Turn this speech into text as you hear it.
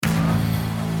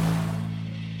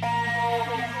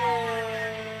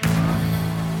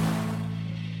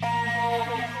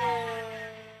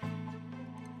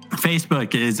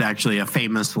Facebook is actually a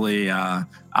famously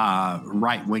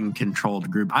right-wing controlled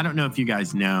group. I don't know if you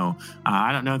guys know.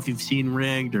 I don't know if you've seen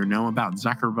Rigged or know about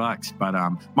Zuckerbucks, but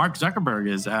Mark Zuckerberg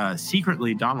is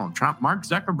secretly Donald Trump. Mark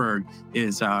Zuckerberg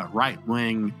is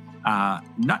right-wing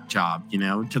nut job,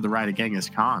 to the right of Genghis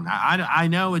Khan. I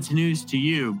know it's news to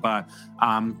you, but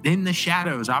in the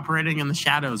shadows, operating in the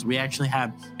shadows, we actually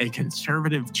have a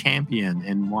conservative champion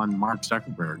in one Mark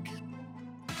Zuckerberg.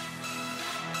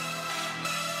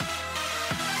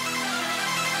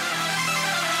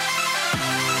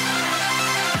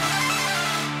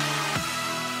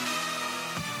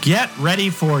 Get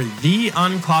ready for the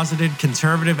uncloseted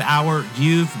conservative hour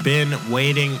you've been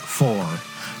waiting for.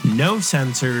 No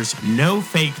censors, no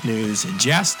fake news,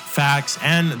 just facts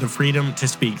and the freedom to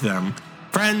speak them.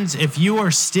 Friends, if you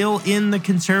are still in the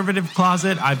conservative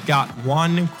closet, I've got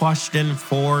one question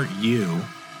for you.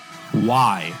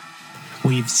 Why?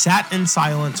 We've sat in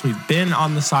silence. We've been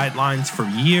on the sidelines for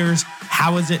years.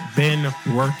 How has it been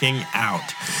working out?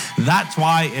 That's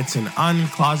why it's an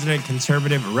uncloseted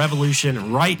conservative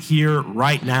revolution right here,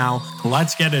 right now.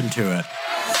 Let's get into it.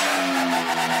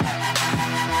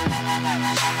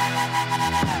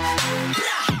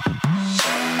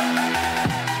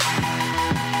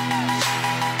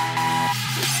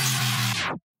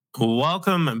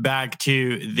 Welcome back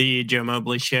to the Joe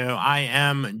Mobley Show. I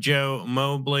am Joe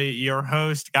Mobley, your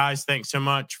host. Guys, thanks so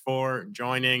much for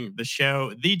joining the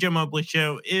show. The Joe Mobley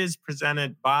Show is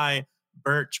presented by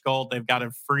Birch Gold. They've got a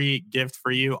free gift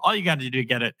for you. All you got to do to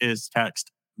get it is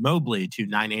text Mobley to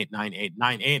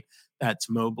 989898. That's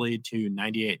Mobley to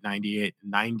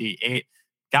 989898.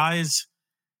 Guys,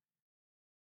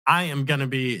 I am going to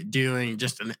be doing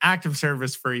just an active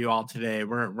service for you all today.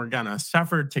 We're going to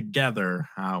suffer together.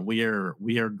 We are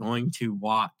going to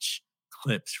watch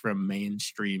clips from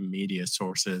mainstream media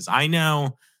sources. I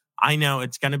know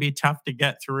it's going to be tough to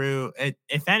get through.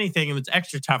 If anything, it was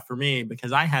extra tough for me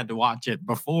because I had to watch it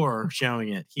before showing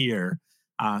it here.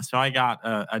 So I got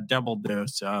a double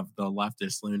dose of the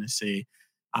leftist lunacy.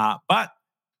 But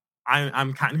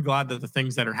I'm kind of glad that the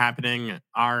things that are happening.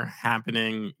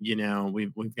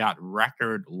 We've got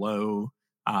record low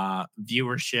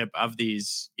viewership of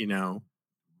these,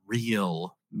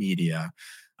 real media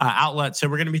outlets. So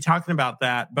we're going to be talking about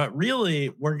that. But really,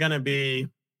 we're going to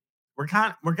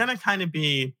kind of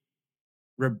be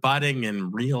rebutting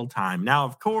in real time. Now,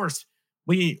 of course,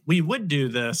 we would do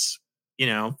this,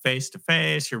 face to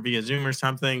face or via Zoom or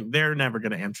something. They're never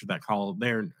going to answer that call.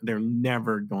 They're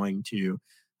never going to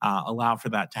allow for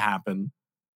that to happen.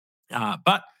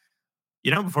 But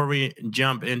before we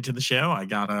jump into the show, I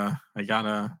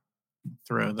gotta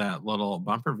throw that little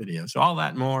bumper video. So all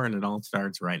that and more, and it all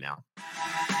starts right now.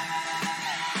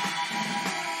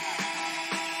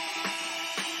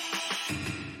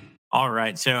 All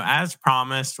right. So as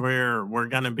promised, we're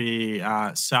gonna be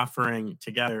suffering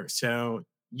together. So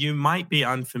you might be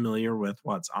unfamiliar with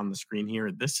what's on the screen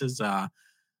here. This is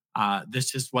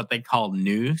what they call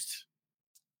news.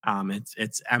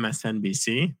 It's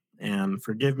MSNBC, and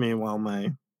forgive me while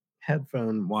my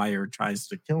headphone wire tries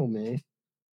to kill me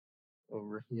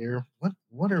over here.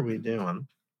 What are we doing?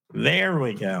 There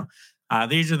we go.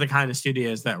 These are the kind of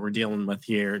studios that we're dealing with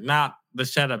here, not the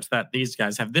setups that these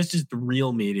guys have. This is the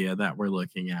real media that we're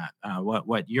looking at.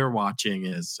 What you're watching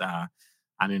is,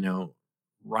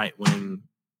 right-wing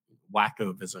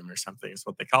wackovism or something is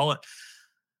what they call it.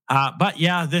 But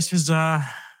yeah, this is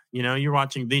you're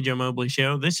watching the Joe Mobley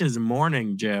Show. This is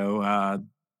Morning Joe,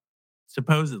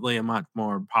 supposedly a much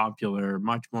more popular,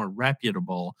 much more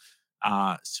reputable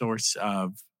source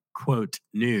of, quote,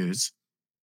 news.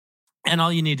 And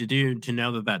all you need to do to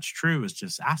know that that's true is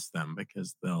just ask them,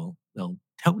 because they'll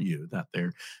tell you that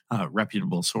they're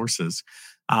reputable sources.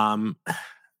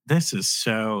 It's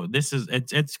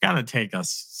going to take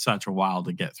us such a while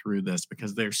to get through this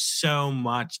because there's so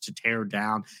much to tear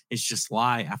down. It's just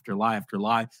lie after lie after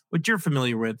lie, which you're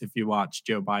familiar with if you watch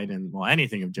Joe Biden, well,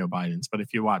 anything of Joe Biden's, but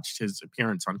if you watched his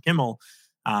appearance on Kimmel,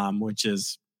 which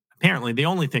is apparently the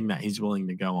only thing that he's willing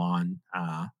to go on,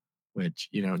 which,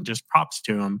 just props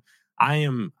to him. I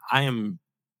am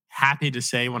happy to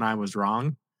say when I was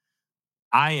wrong.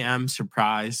 I am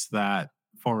surprised that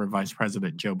former Vice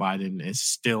President Joe Biden is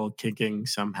still kicking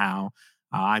somehow.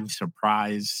 I'm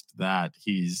surprised that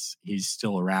he's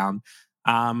still around.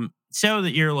 So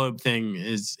the earlobe thing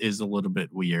is a little bit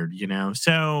weird,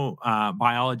 So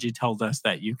biology tells us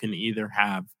that you can either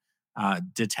have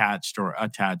detached or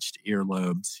attached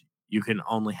earlobes. You can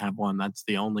only have one. Those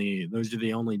are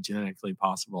the only genetically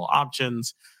possible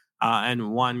options.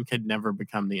 And one could never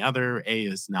become the other. A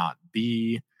is not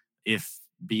B. If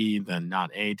B, then not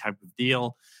A type of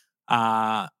deal.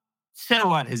 So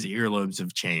what? His earlobes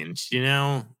have changed, you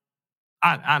know?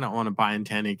 I don't want to buy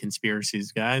into any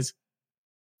conspiracies, guys.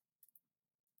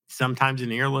 Sometimes an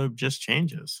earlobe just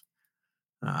changes.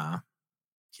 Uh,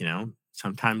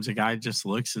 sometimes a guy just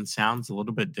looks and sounds a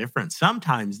little bit different.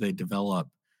 Sometimes they develop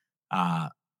uh,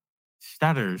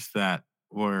 stutters that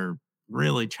were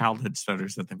really childhood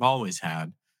stutters that they've always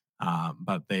had,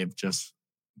 but they've just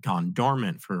gone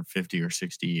dormant for 50 or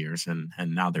 60 years and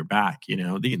now they're back.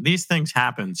 These things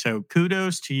happen. So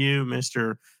kudos to you,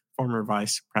 Mr. Former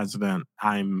Vice President.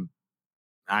 I'm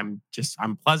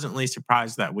pleasantly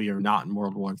surprised that we are not in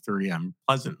World War III. I'm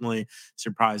pleasantly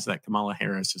surprised that Kamala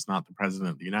Harris is not the president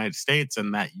of the United States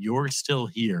and that you're still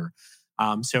here.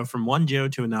 So from one Joe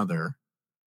to another,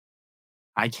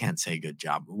 I can't say good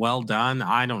job. Well done.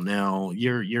 I don't know.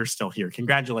 You're still here.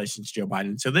 Congratulations, Joe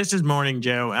Biden. So this is Morning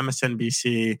Joe,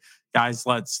 MSNBC. Guys,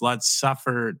 let's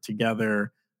suffer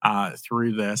together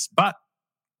through this. But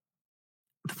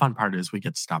the fun part is we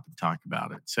get to stop and talk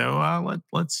about it. So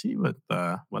let's see what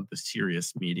the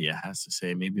serious media has to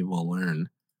say. Maybe we'll learn.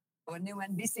 A new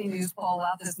NBC News poll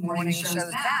out this morning shows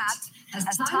that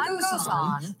as time goes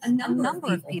on, a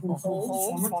number of people who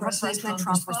hold former President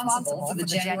Trump responsible for the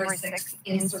January 6th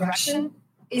insurrection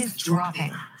is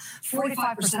dropping.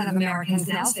 45% of Americans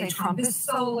now say Trump is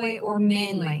solely or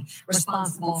mainly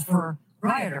responsible for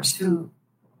rioters who.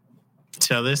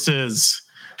 So this is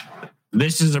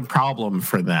a problem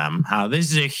for them. This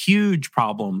is a huge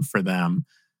problem for them.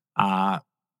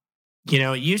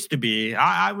 It used to be,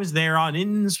 I was there on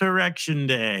Insurrection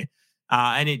Day,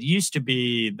 and it used to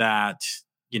be that,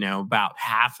 about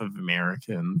half of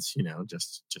Americans,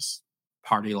 just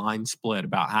party line split,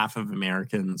 about half of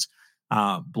Americans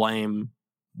blame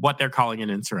what they're calling an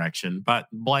insurrection, but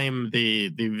blame the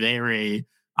very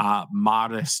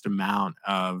modest amount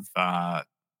of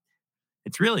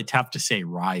it's really tough to say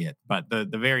riot, but the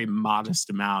very modest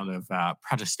amount of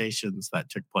protestations that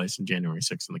took place in January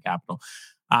 6th in the Capitol.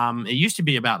 It used to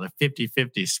be about a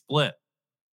 50-50 split.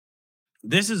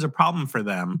 This is a problem for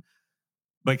them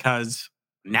because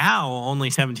now only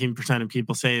 17% of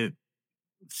people say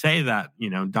that,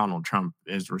 Donald Trump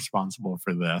is responsible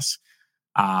for this.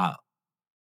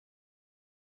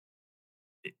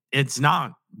 It's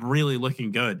not really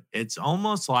looking good. It's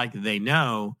almost like they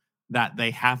know that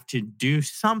they have to do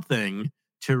something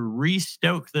to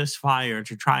restoke this fire,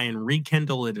 to try and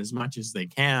rekindle it as much as they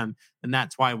can. And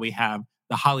that's why we have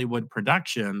the Hollywood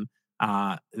production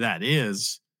that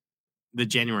is the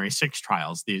January 6th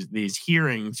trials, these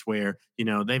hearings where,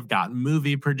 they've got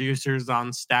movie producers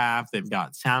on staff, they've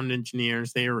got sound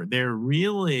engineers. They're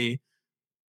really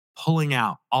pulling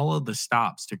out all of the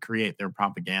stops to create their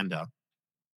propaganda.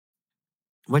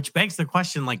 Which begs the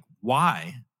question, like,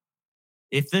 why?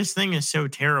 If this thing is so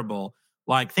terrible,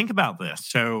 like, think about this.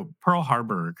 So Pearl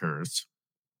Harbor occurs.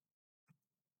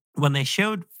 When they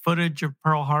showed footage of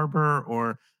Pearl Harbor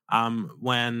or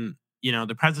when,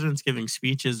 the president's giving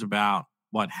speeches about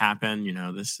what happened,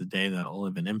 this is the day that will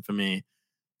live in infamy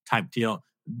type deal,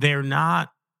 they're not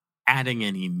adding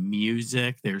any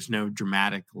music. There's no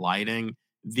dramatic lighting.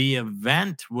 The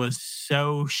event was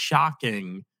so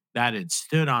shocking that it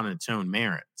stood on its own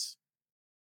merits.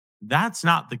 That's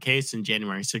not the case in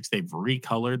January 6th. They've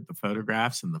recolored the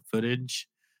photographs and the footage.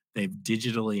 They've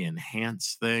digitally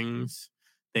enhanced things.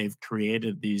 They've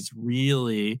created these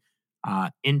really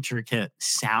intricate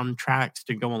soundtracks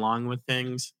to go along with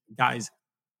things. Guys,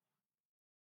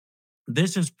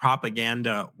 this is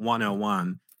propaganda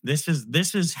 101. This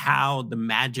is how the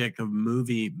magic of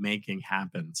movie making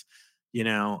happens.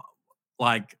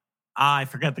 Like, I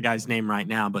forget the guy's name right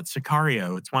now, but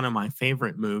Sicario, it's one of my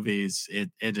favorite movies.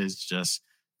 It is just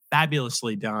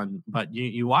fabulously done. But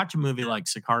you watch a movie like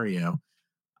Sicario,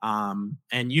 and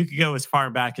you could go as far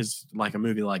back as like a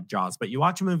movie like Jaws, but you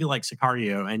watch a movie like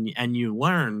Sicario and you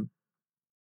learn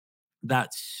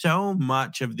that so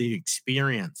much of the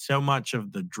experience, so much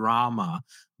of the drama,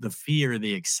 the fear,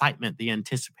 the excitement, the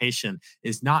anticipation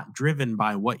is not driven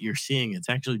by what you're seeing. It's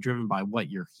actually driven by what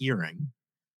you're hearing.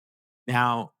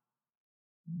 Now,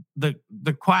 the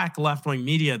quack left-wing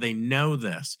media, they know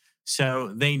this.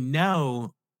 So they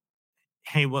know,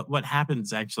 hey, what happened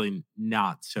is actually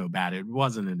not so bad. It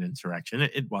wasn't an insurrection.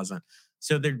 It wasn't.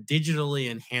 So they're digitally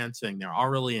enhancing. They're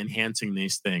already enhancing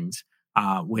these things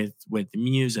with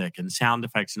music and sound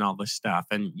effects and all this stuff.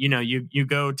 And you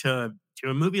go to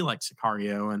a movie like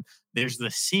Sicario, and there's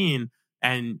the scene.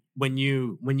 And when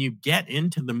you get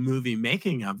into the movie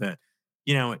making of it,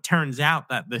 it turns out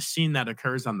that the scene that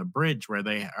occurs on the bridge where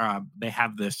they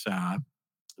have this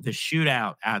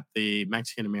shootout at the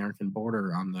Mexican American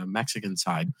border on the Mexican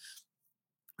side.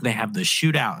 They have the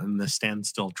shootout and the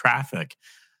standstill traffic.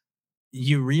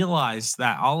 you realize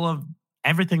that all of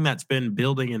everything that's been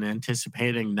building and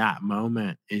anticipating that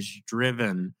moment is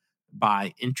driven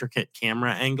by intricate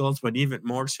camera angles, but even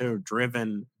more so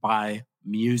driven by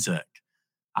music.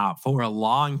 For a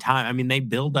long time, I mean, they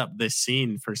build up this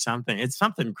scene for something. It's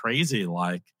something crazy,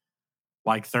 like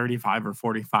 35 or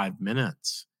 45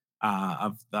 minutes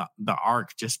of the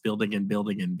arc just building and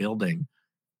building and building.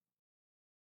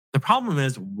 The problem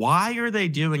is, why are they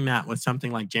doing that with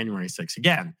something like January 6th?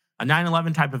 Again, a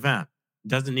 9/11 type event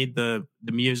doesn't need the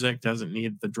music, doesn't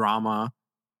need the drama.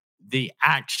 The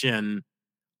action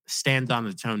stands on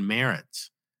its own merits.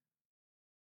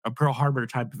 A Pearl Harbor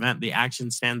type event, the action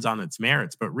stands on its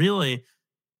merits, but really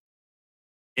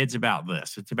it's about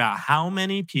this. It's about how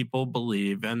many people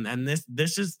believe, and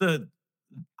this is the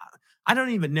I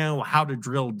don't even know how to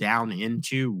drill down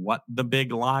into what the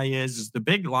big lie is. Is the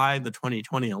big lie the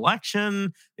 2020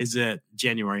 election? Is it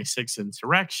January 6th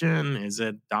insurrection? Is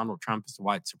it Donald Trump is a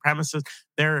white supremacist?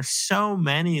 There are so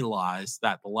many lies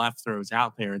that the left throws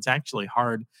out there. It's actually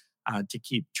hard to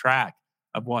keep track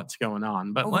of what's going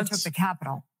on. But overtook let's the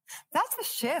Capitol. That's a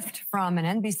shift from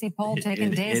an NBC poll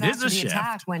taken days it is after a the shift.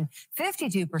 attack when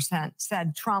 52%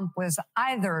 said Trump was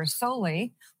either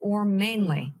solely or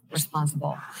mainly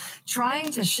responsible.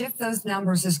 Trying to shift those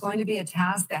numbers is going to be a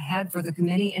task ahead for the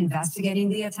committee investigating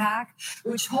the attack,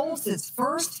 which holds its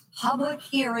first public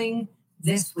hearing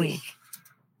this week.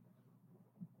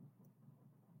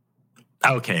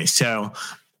 Okay, so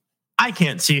I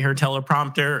can't see her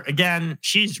teleprompter. Again,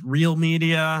 she's real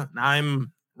media.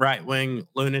 I'm right wing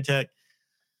lunatic.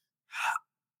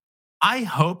 I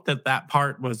hope that that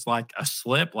part was like a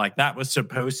slip, like that was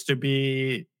supposed to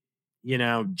be,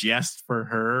 just for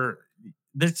her.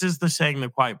 This is the saying the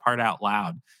quiet part out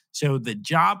loud. So the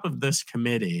job of this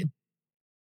committee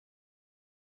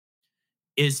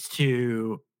is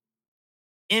to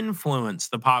influence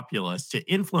the populace, to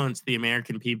influence the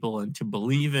American people into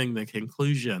believing the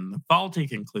conclusion, the faulty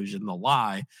conclusion, the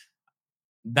lie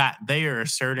that they are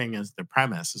asserting as the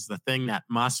premise, as the thing that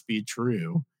must be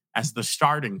true, as the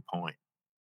starting point.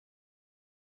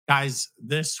 Guys,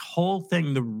 this whole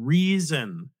thing, the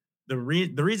reason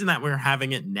that we're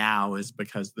having it now is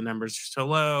because the numbers are so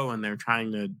low and they're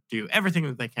trying to do everything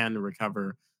that they can to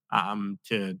recover,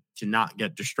 to not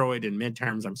get destroyed in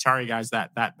midterms. I'm sorry, guys,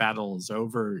 that battle is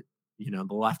over. The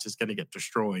left is going to get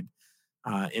destroyed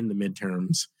in the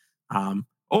midterms,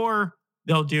 or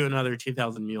they'll do another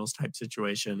 2,000 mules type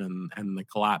situation, and the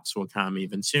collapse will come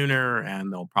even sooner,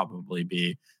 and there'll probably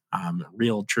be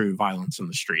real, true violence in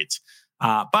the streets.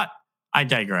 But I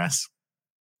digress.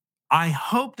 I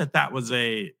hope that that was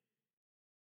a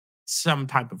some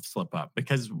type of slip up,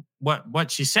 because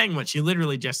what she's saying, what she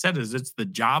literally just said, is it's the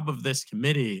job of this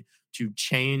committee to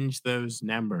change those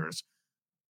numbers.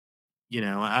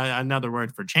 Another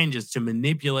word for change is to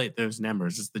manipulate those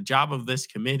numbers. It's the job of this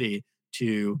committee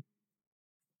to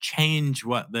change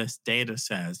what this data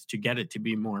says to get it to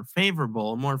be more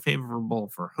favorable. More favorable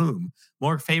for whom?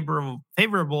 More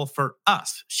favorable for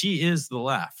us. She is the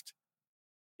left.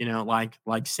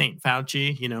 Like Saint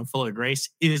Fauci, full of grace,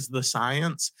 is the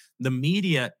science. The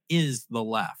media is the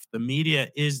left. The media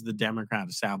is the Democrat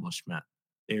establishment.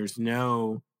 There's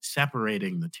no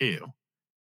separating the two.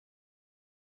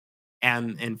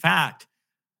 And in fact,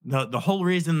 the whole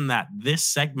reason that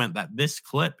this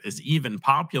clip is even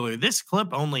popular, this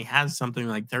clip only has something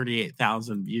like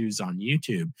 38,000 views on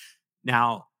YouTube.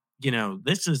 Now,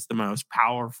 this is the most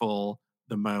powerful,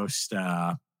 the most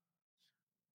uh,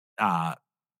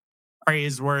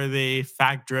 praiseworthy,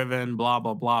 fact-driven, blah,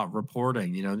 blah, blah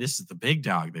reporting. This is the big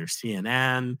dog. There's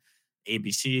CNN,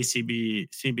 ABC,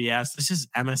 CBS. This is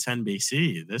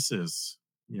MSNBC. This is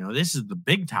the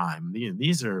big time.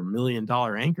 These are $1 million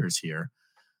anchors here.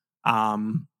 Why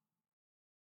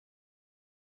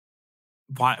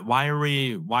are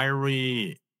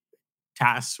we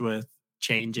tasked with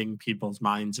changing people's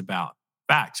minds about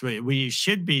facts? We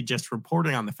should be just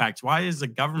reporting on the facts. Why is a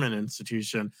government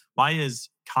institution, why is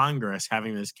Congress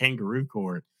having this kangaroo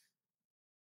court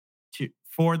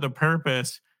for the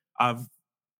purpose of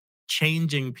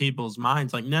changing people's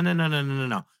minds? Like, no, no, no, no, no,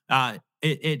 no, no.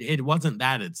 It wasn't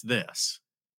that, it's this.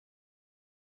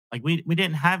 Like, we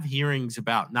didn't have hearings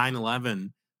about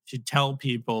 9/11 to tell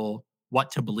people what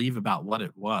to believe about what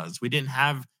it was. We didn't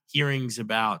have hearings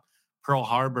about Pearl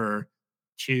Harbor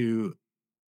to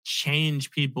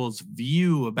change people's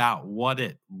view about what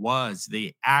it was.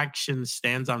 The action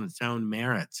stands on its own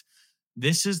merits.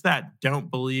 This is that don't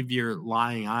believe your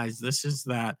lying eyes. This is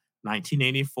that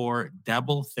 1984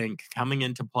 doublethink coming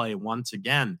into play once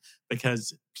again,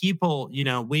 because people,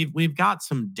 we've got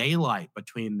some daylight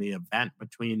between the event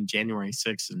between January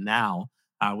 6th and now.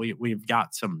 We've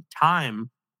got some time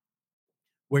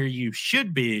where you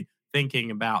should be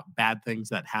thinking about bad things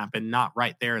that happen, not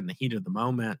right there in the heat of the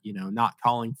moment, not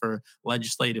calling for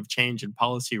legislative change and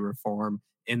policy reform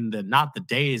in the not the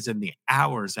days and the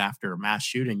hours after a mass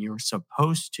shooting. You're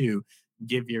supposed to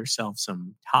give yourself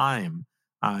some time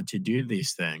to do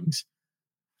these things.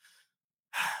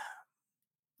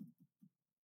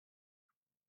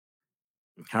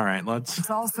 All right, It's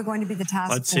also going to be the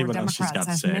task let's see for what else she's Democrats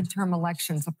got to as say. midterm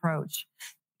elections approach.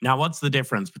 Now, what's the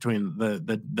difference between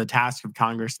the task of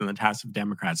Congress and the task of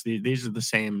Democrats? These are the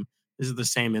same. This is the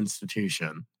same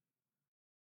institution.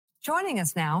 Joining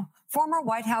us now, former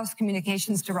White House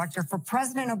Communications Director for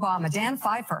President Obama, Dan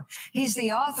Pfeiffer. He's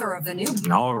the author of the new.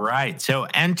 All right, so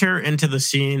enter into the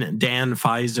scene, Dan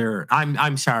Pfizer.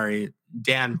 I'm sorry,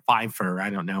 Dan Pfeiffer.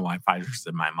 I don't know why Pfizer's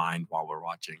in my mind while we're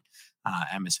watching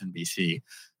MSNBC.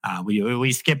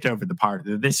 We skipped over the part.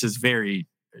 This is very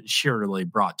surely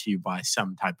brought to you by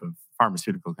some type of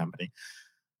pharmaceutical company.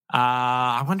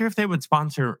 I wonder if they would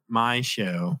sponsor my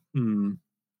show.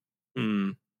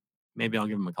 Maybe I'll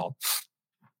give them a call.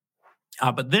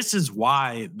 But this is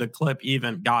why the clip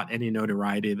even got any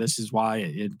notoriety. This is why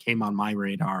it came on my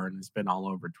radar and has been all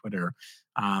over Twitter.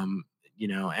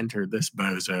 Enter this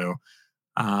bozo.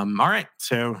 All right.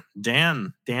 So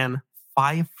Dan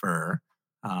Pfeiffer.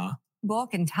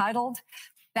 Book entitled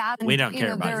We don't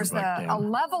care about there's your book, a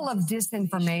level of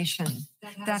disinformation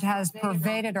that has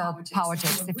pervaded our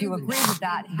politics. If you agree with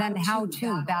that, then how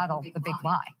to battle the big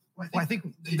lie? Well, I think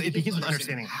it begins with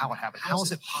understanding how it happened. How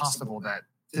is it possible that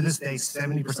to this day,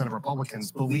 70% of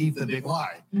Republicans believe the big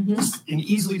lie? Mm-hmm. It's an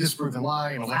easily disproven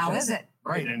lie. In How is it?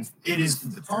 Right. And it is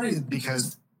partly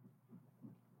because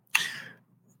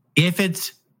if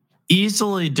it's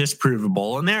easily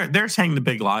disprovable, and they're saying the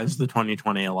big lie is the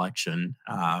 2020 election,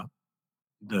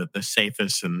 the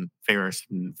safest and fairest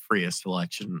and freest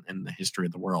election in the history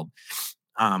of the world.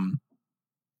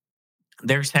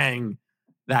 They're saying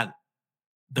that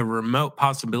the remote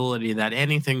possibility that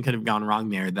anything could have gone wrong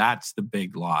there, that's the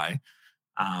big lie.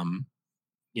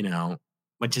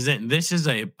 Which is it. This is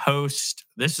a post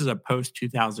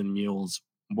 2000 Mules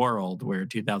world where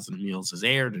 2000 Mules is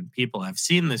aired, and people have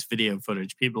seen this video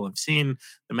footage. People have seen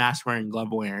the mask wearing,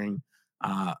 glove wearing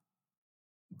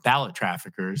ballot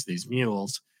traffickers, these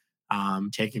mules,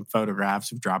 taking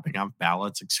photographs of dropping off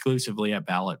ballots exclusively at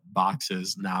ballot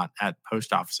boxes, not at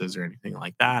post offices or anything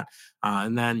like that.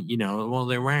 And then,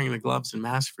 they're wearing the gloves and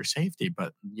masks for safety,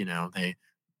 but,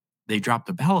 they drop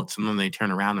the ballots and then they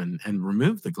turn around and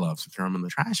remove the gloves and throw them in the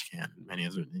trash can. Many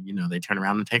of them, they turn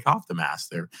around and take off the mask.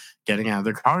 They're getting out of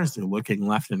their cars. They're looking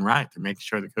left and right. They're making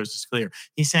sure the coast is clear.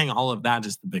 He's saying all of that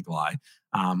is the big lie.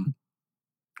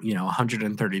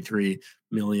 133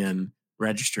 million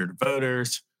registered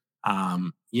voters.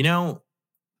 I'm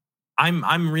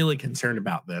really concerned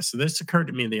about this. So this occurred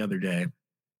to me just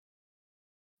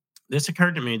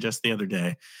the other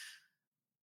day.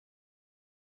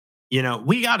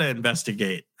 We got to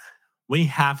investigate. We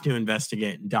have to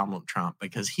investigate Donald Trump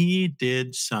because he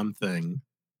did something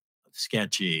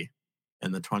sketchy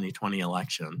in the 2020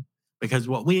 election. Because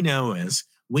what we know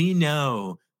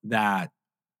that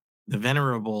the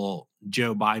venerable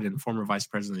Joe Biden, former vice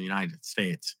president of the United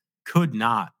States, could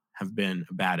not have been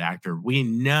a bad actor. We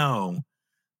know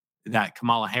that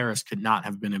Kamala Harris could not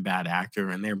have been a bad actor,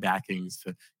 and their backings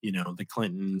to, the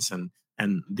Clintons and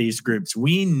these groups.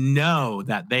 We know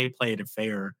that they played a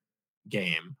fair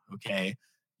game. Okay.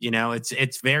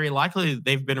 It's very likely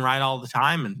they've been right all the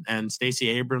time. And Stacey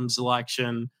Abrams'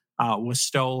 election was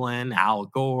stolen, Al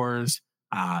Gore's,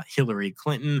 Hillary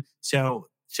Clinton. So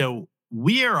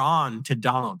we are on to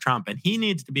Donald Trump, and he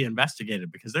needs to be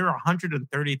investigated because there are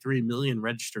 133 million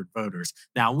registered voters.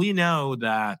 Now, we know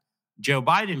that Joe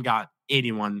Biden got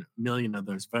 81 million of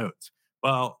those votes.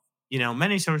 Well,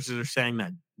 many sources are saying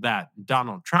that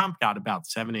Donald Trump got about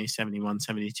 70, 71,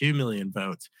 72 million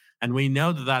votes. And we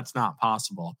know that that's not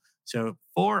possible. So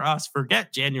for us,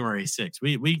 forget January 6th.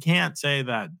 We can't say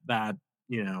that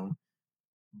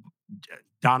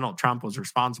Donald Trump was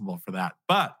responsible for that.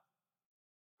 But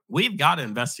we've got to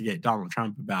investigate Donald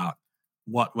Trump about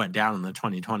what went down in the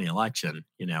 2020 election,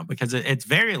 because it's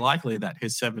very likely that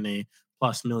his 70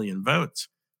 plus million votes,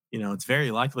 it's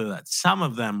very likely that some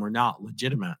of them were not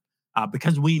legitimate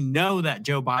because we know that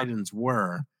Joe Biden's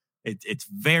were. It's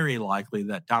very likely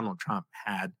that Donald Trump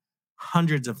had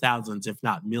hundreds of thousands, if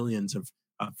not millions of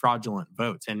fraudulent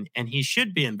votes. And he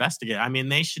should be investigated. I mean,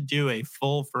 they should do a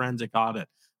full forensic audit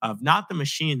of not the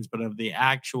machines, but of the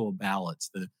actual ballots,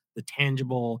 the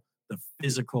tangible, the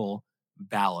physical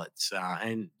ballots.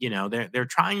 And they're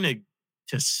trying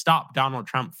to stop Donald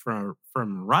Trump from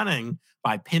running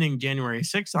by pinning January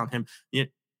 6th on him.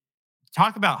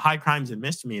 Talk about high crimes and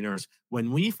misdemeanors.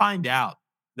 When we find out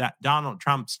that Donald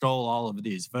Trump stole all of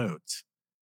these votes,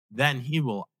 then he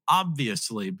will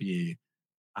obviously be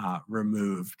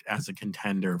removed as a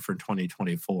contender for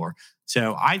 2024.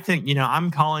 So I think,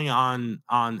 I'm calling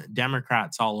on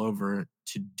Democrats all over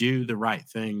to do the right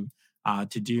thing,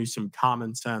 to do some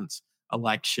common sense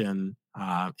election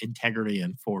integrity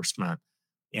enforcement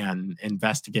and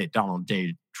investigate Donald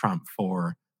J. Trump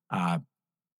for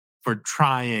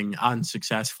trying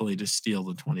unsuccessfully to steal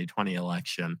the 2020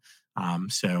 election.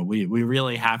 So we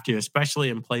really have to, especially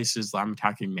in places. I'm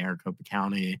talking Maricopa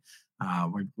County.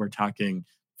 We're talking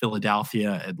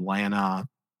Philadelphia, Atlanta.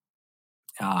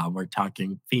 We're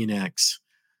talking Phoenix.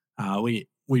 We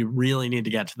really need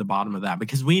to get to the bottom of that,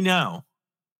 because we know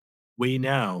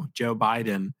Joe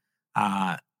Biden,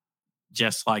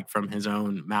 just like from his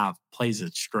own mouth, plays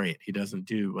it straight. He doesn't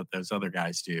do what those other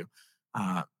guys do.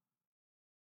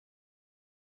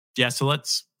 Yeah, so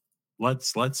let's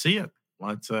see it.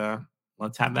 Let's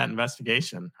have that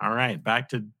investigation. All right, back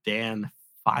to Dan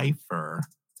Pfeiffer.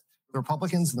 The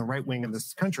Republicans and the right wing of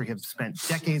this country have spent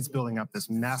decades building up this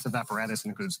massive apparatus,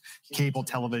 includes cable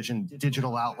television,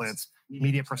 digital outlets,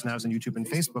 media personalities on YouTube and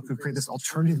Facebook, who create this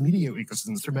alternative media ecosystem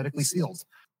that's hermetically sealed.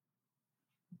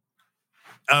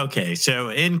 Okay, so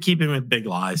in keeping with big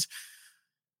lies,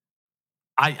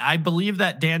 I believe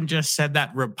that Dan just said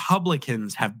that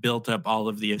Republicans have built up all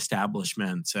of the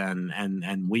establishments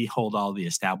and we hold all the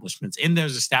establishments. In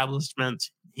those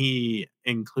establishments, he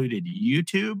included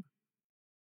YouTube.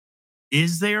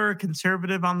 Is there a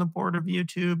conservative on the board of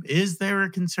YouTube? Is there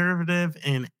a conservative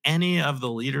in any of the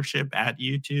leadership at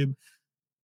YouTube?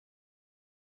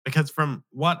 Because from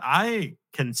what I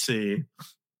can see,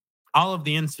 all of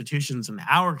the institutions in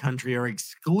our country are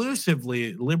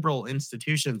exclusively liberal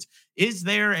institutions. Is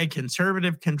there a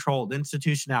conservative controlled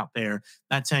institution out there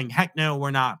that's saying, heck no,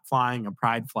 we're not flying a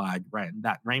pride flag, right?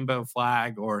 That rainbow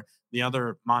flag or the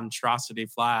other monstrosity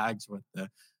flags with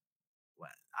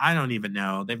I don't even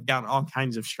know. They've got all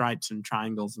kinds of stripes and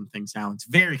triangles and things now. It's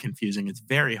very confusing. It's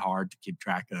very hard to keep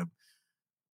track of.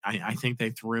 I think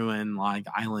they threw in like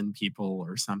island people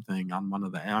or something on one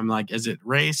of the. I'm like, is it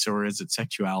race or is it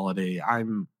sexuality?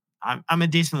 I'm a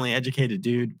decently educated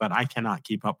dude, but I cannot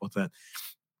keep up with it.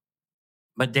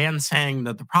 But Dan's saying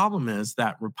that the problem is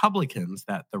that Republicans,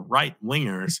 that the right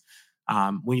wingers,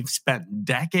 we've spent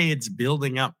decades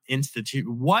building up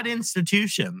what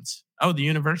institutions? Oh, the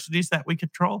universities that we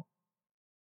control,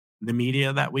 the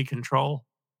media that we control,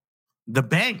 the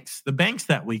banks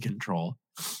that we control.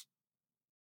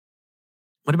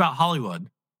 What about Hollywood?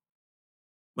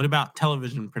 What about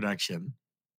television production?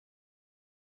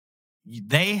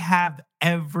 They have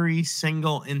every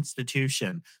single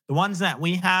institution. The ones that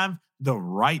we have, the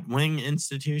right-wing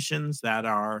institutions that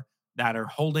are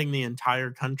holding the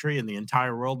entire country and the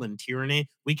entire world in tyranny,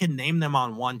 we can name them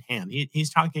on one hand. He's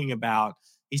talking about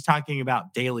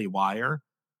Daily Wire,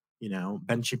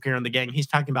 Ben Shapiro and the gang. He's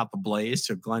talking about The Blaze,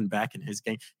 so Glenn Beck and his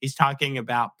gang. He's talking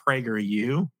about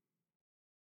PragerU.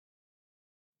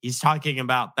 He's talking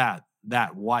about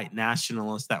that white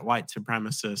nationalist, that white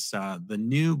supremacist, the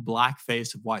new black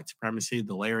face of white supremacy,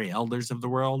 the Larry Elders of the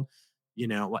world.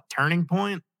 What Turning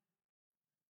Point?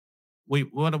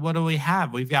 What do we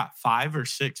have? We've got 5 or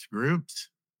 6 groups.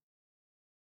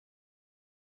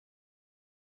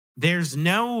 There's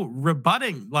no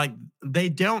rebutting. Like, they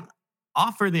don't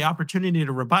offer the opportunity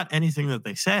to rebut anything that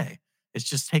they say. It's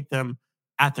just take them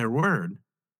at their word.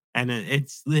 And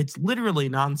it's literally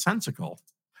nonsensical.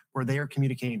 Where they are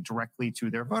communicating directly to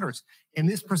their voters. And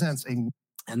this presents and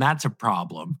that's a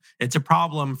problem. It's a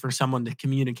problem for someone to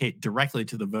communicate directly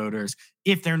to the voters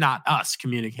if they're not us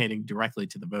communicating directly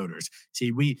to the voters.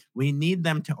 See, we need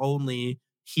them to only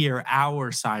hear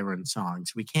our siren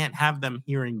songs. We can't have them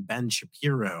hearing Ben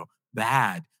Shapiro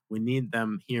bad. We need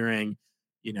them hearing,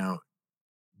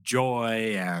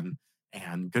 Joy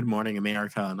and Good Morning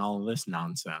America and all of this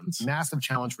nonsense. Massive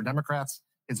challenge for Democrats.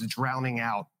 Is drowning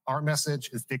out our message,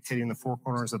 is dictating the four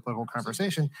corners of political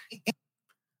conversation.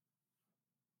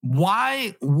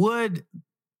 Why would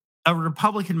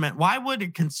why would a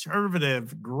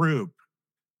conservative group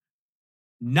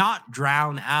not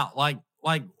drown out? Like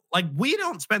we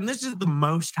don't spend, this is the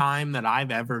most time that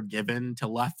I've ever given to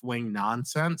left-wing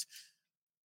nonsense.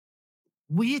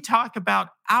 We talk about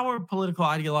our political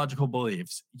ideological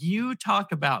beliefs. You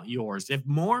talk about yours. If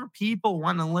more people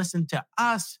want to listen to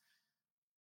us,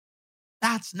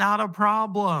 that's not a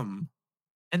problem.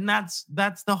 And that's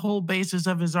the whole basis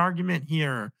of his argument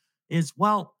here is,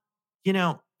 well,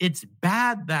 it's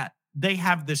bad that they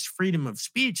have this freedom of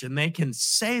speech and they can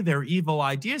say their evil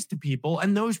ideas to people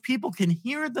and those people can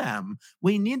hear them.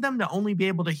 We need them to only be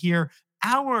able to hear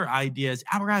our ideas.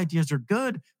 Our ideas are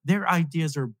good. Their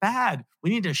ideas are bad. We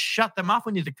need to shut them off.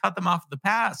 We need to cut them off of the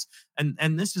pass.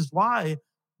 And this is why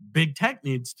big tech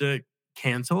needs to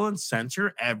cancel and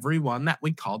censor everyone that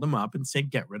we call them up and say,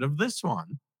 get rid of this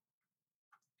one.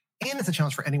 And it's a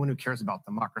challenge for anyone who cares about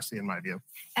democracy, in my view.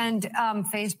 And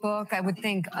Facebook, I would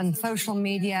think, on social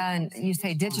media, and you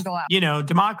say digital.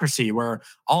 Democracy, where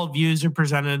all views are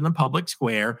presented in the public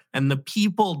square and the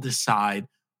people decide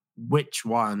which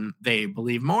one they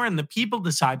believe more and the people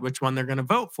decide which one they're going to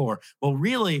vote for. Well,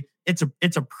 really, it's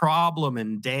a problem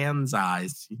in Dan's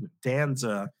eyes. Dan's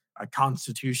a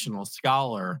constitutional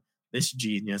scholar, this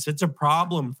genius. It's a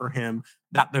problem for him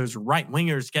that those right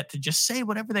wingers get to just say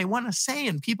whatever they want to say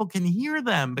and people can hear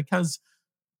them because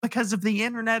of the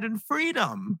internet and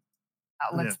freedom.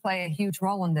 Outlets play a huge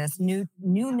role in this. New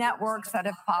networks that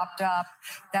have popped up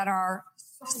that are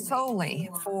solely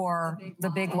for the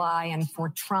big lie and for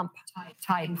Trump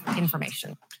type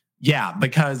information. Yeah,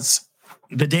 because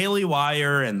the Daily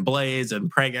Wire and Blaze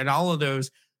and Preg and all of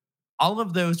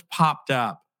those popped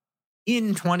up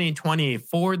in 2020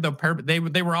 for the purpose.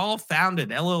 They were all founded,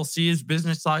 LLCs,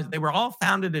 business lies, they were all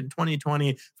founded in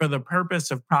 2020 for the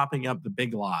purpose of propping up the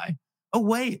big lie. Oh,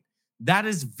 wait, that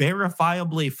is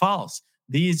verifiably false.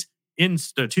 These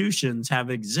institutions have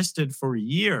existed for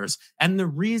years. And the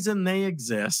reason they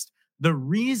exist, the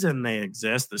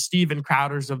Steven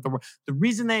Crowders of the world, the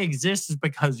reason they exist is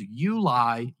because you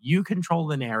lie, you control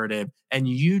the narrative, and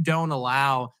you don't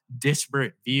allow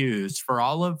disparate views. For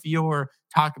all of your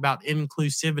talk about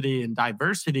inclusivity and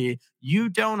diversity, you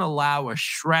don't allow a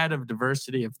shred of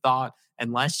diversity of thought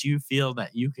unless you feel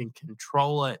that you can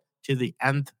control it to the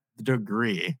nth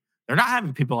degree. They're not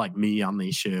having people like me on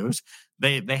these shows.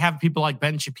 They have people like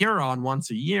Ben Shapiro on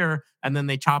once a year, and then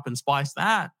they chop and splice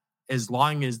that as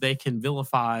long as they can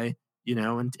vilify,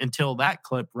 until that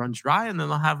clip runs dry, and then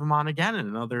they'll have them on again in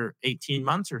another 18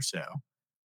 months or so.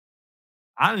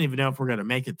 I don't even know if we're going to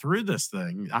make it through this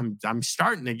thing. I'm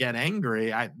starting to get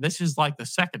angry. This is like the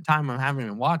second time I'm having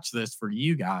to watch this for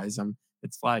you guys.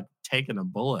 It's like taking a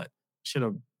bullet. Should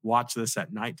have watched this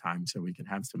at nighttime so we could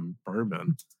have some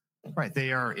bourbon. Right.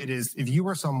 It is, if you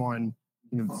are someone,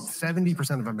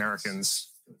 70% of Americans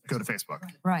go to Facebook.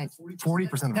 Right.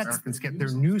 40% of Americans get their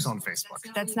news on Facebook.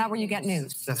 That's not where you get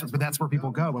news. But that's where people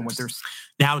go and what they're.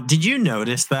 Now, did you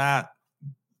notice that?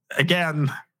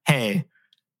 Again, hey,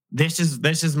 this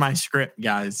is my script,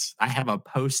 guys. I have a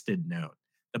Post-it note.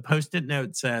 The Post-it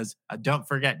note says, don't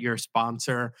forget your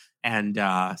sponsor. And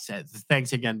says,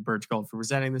 thanks again, Birch Gold, for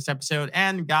presenting this episode.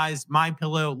 And guys,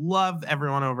 MyPillow, love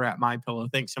everyone over at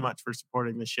MyPillow. Thanks so much for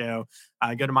supporting the show.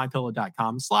 Go to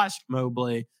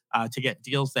mypillow.com/Mobley to get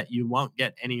deals that you won't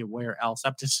get anywhere else.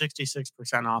 Up to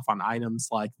 66% off on items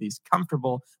like these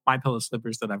comfortable MyPillow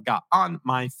slippers that I've got on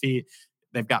my feet.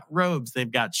 They've got robes. They've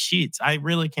got sheets. I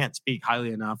really can't speak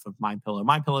highly enough of MyPillow.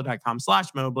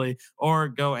 MyPillow.com/Mobley, or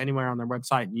go anywhere on their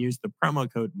website and use the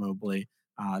promo code Mobley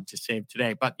to save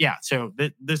today. But yeah, so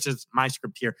this is my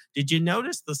script here. Did you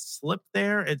notice the slip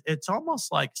there? It's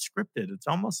almost like scripted. It's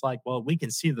almost like, well, we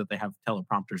can see that they have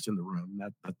teleprompters in the room.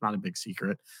 That's not a big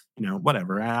secret.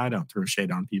 Whatever. I don't throw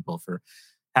shade on people for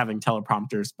having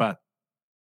teleprompters, but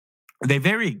they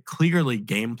very clearly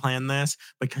game plan this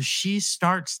because she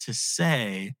starts to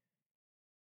say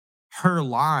her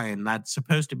line that's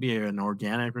supposed to be an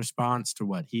organic response to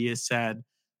what he has said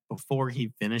before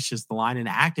he finishes the line. In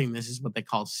acting, this is what they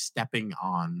call stepping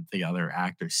on the other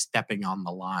actor, stepping on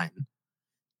the line.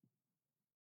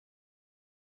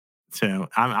 So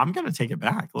I'm going to take it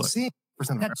back. Look, 70%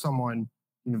 of someone,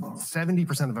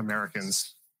 70% of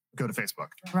Americans go to Facebook.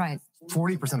 Right.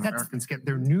 40% of Americans get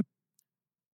their news.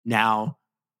 Now,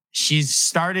 she's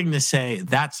starting to say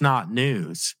that's not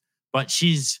news, but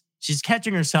she's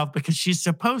catching herself because she's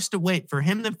supposed to wait for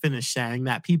him to finish saying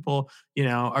that people,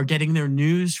 are getting their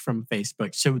news from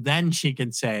Facebook. So then she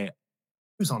can say,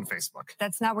 news on Facebook.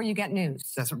 That's not where you get news.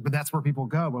 But that's where people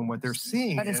go, and what they're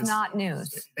seeing. But it's not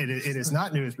news. It is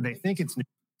not news, but they think it's news.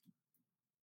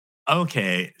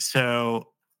 Okay, so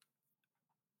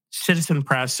citizen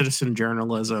press, citizen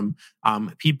journalism,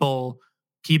 people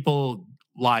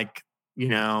like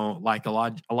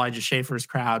Elijah Schaefer's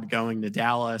crowd going to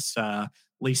Dallas,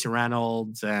 Lisa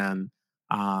Reynolds and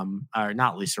or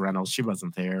not Lisa Reynolds, she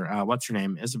wasn't there. What's her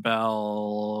name?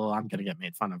 Isabel. I'm gonna get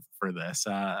made fun of for this.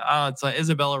 It's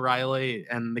Isabel O'Reilly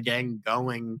and the gang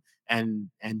going and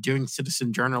doing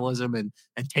citizen journalism and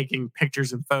taking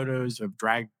pictures and photos of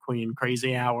drag queen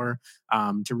crazy hour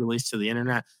to release to the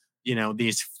internet.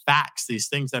 these facts, these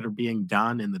things that are being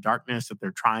done in the darkness that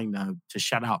they're trying to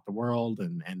shut out the world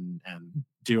and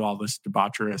do all this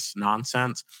debaucherous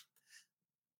nonsense.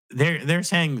 They're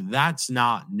saying that's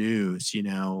not news.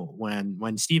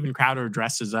 When Steven Crowder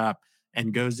dresses up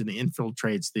and goes and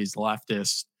infiltrates these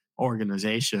leftist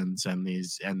organizations and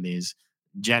these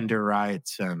gender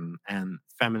rights and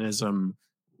feminism.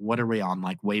 What are we on,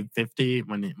 like wave 50?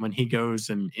 When he goes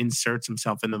and inserts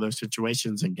himself into those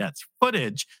situations and gets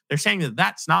footage, they're saying that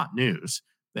that's not news.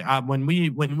 When we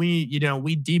we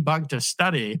debunked a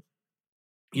study,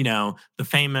 the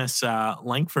famous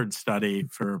Langford study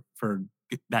for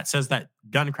that says that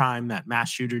gun crime, that mass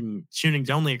shootings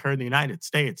only occur in the United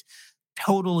States.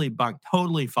 Totally bunked,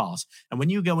 totally false. And when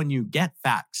you go and you get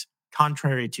facts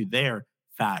contrary to their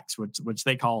facts, which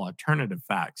they call alternative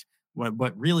facts,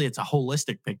 but really it's a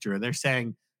holistic picture. They're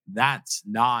saying that's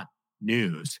not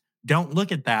news. Don't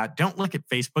look at that. Don't look at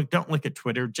Facebook. Don't look at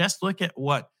Twitter. Just look at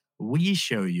what we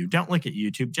show you. Don't look at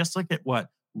YouTube. Just look at what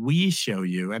we show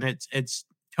you. And it's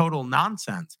total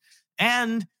nonsense.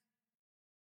 And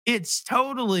it's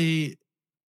totally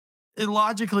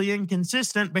illogically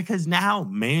inconsistent because now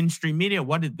mainstream media,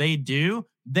 what did they do?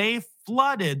 They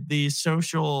flooded these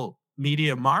social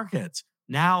media markets.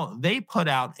 Now they put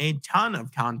out a ton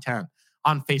of content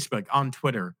on Facebook, on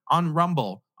Twitter, on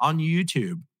Rumble, on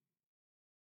YouTube.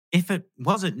 If it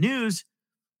wasn't news,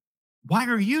 why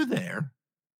are you there?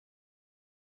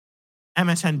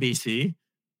 MSNBC.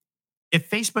 If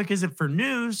Facebook isn't for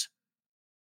news,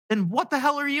 then what the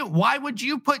hell are you? Why would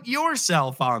you put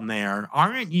yourself on there?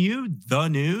 Aren't you the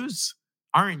news?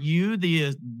 Aren't you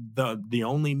the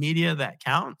only media that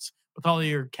counts? With all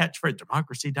your catchphrase,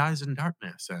 democracy dies in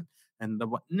darkness, and the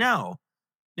what? No,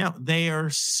 they are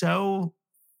so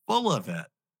full of it.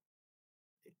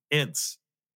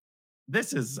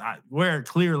 We're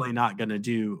clearly not going to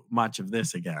do much of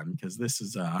this again because this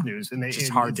is news, and it's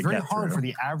hard to get through. It's very hard for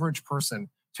the average person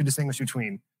to distinguish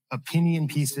between opinion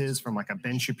pieces from like a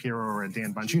Ben Shapiro or a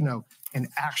Dan Bongino and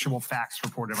actual facts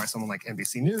reported by someone like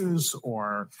NBC News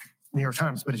or New York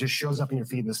Times, but it just shows up in your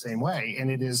feed in the same way,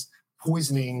 and it is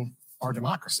poisoning our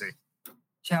democracy.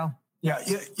 Joe? Yeah,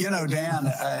 Dan,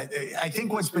 I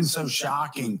think what's been so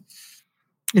shocking.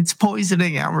 It's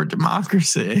poisoning our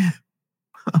democracy.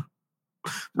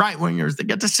 Right-wingers, they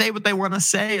get to say what they want to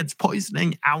say. It's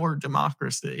poisoning our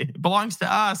democracy. It belongs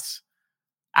to us.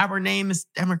 Our name is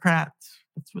Democrats.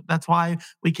 That's why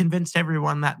we convinced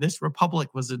everyone that this republic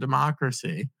was a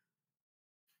democracy.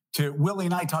 Willie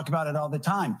and I talk about it all the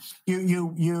time.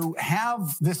 You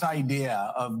have this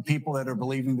idea of people that are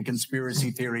believing the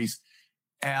conspiracy theories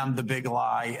and the big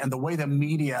lie, and the way the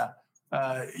media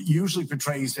usually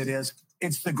portrays it is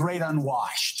it's the great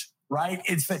unwashed. Right?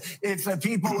 It's the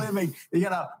people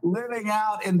living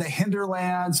out in the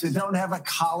hinterlands that don't have a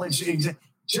college exam.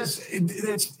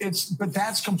 But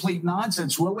that's complete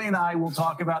nonsense. Willie and I will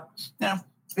talk about,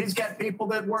 he's got people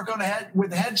that work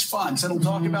with hedge funds that'll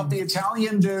talk about the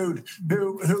Italian dude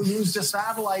who used a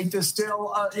satellite to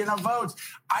steal, votes.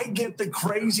 I get the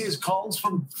craziest calls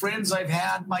from friends I've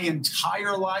had my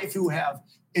entire life who have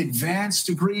advanced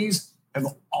degrees,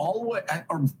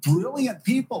 are brilliant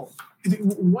people.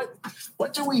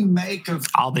 What do we make of?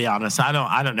 I'll be honest.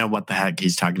 I don't know what the heck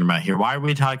he's talking about here. Why are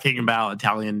we talking about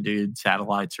Italian dude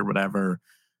satellites or whatever?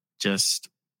 Just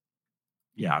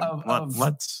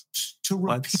let's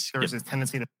there's this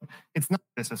tendency to it's not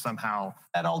this is somehow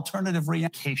that alternative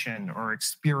education or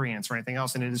experience or anything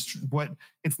else, and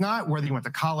it's not whether you went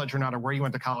to college or not or where you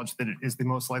went to college that is the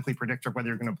most likely predictor of whether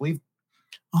you're going to believe.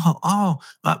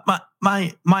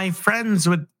 My friends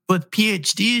with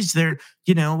PhDs, they're,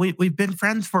 we've been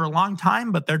friends for a long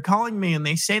time, but they're calling me and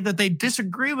they say that they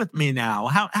disagree with me now.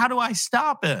 How do I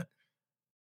stop it?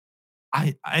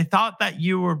 I thought that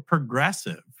you were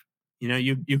progressive.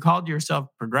 You called yourself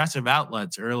progressive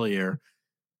outlets earlier.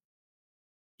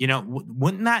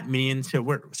 Wouldn't that mean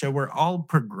we're all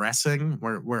progressing?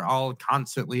 We're all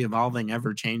constantly evolving,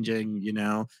 ever changing,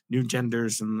 new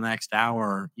genders in the next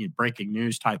hour, breaking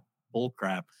news type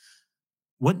bullcrap.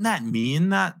 Wouldn't that mean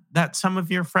that some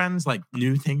of your friends, like,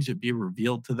 new things would be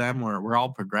revealed to them, or we're all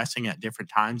progressing at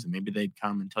different times, and maybe they'd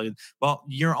come and tell you, well,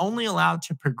 you're only allowed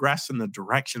to progress in the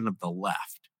direction of the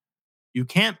left. You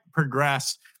can't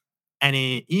progress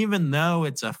even though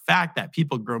it's a fact that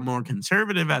people grow more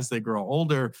conservative as they grow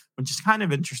older, which is kind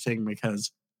of interesting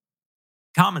because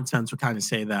common sense would kind of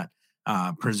say that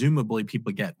presumably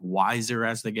people get wiser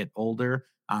as they get older.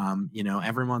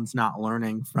 Everyone's not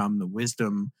learning from the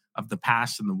wisdom of the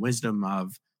past and the wisdom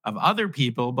of other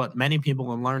people, but many people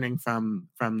are learning from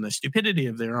the stupidity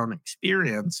of their own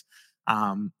experience.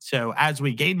 So as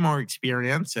we gain more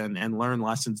experience and learn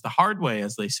lessons the hard way,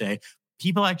 as they say,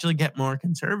 people actually get more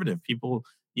conservative. People,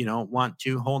 want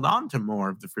to hold on to more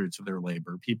of the fruits of their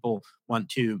labor. People want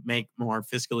to make more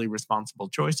fiscally responsible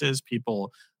choices.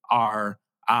 Are,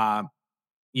 uh,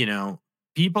 you know,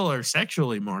 people are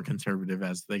sexually more conservative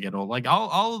as they get old. Like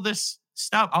all of this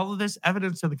stuff, all of this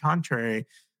evidence to the contrary.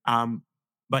 Um,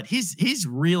 but he's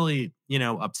really,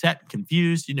 upset,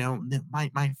 confused.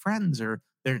 My friends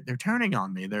they're turning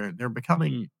on me. They're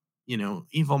becoming,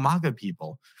 evil MAGA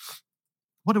people.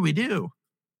 What do we do?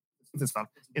 This stuff.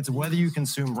 It's whether you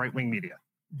consume right-wing media.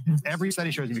 Every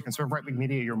study shows if you consume right-wing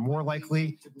media, you're more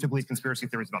likely to believe conspiracy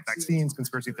theories about vaccines,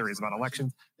 conspiracy theories about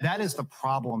elections. That is the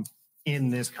problem in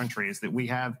this country, is that we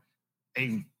have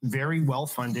a very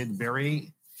well-funded,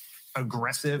 very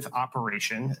aggressive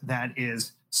operation that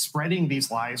is spreading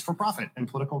these lies for profit and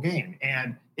political gain.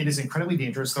 And it is incredibly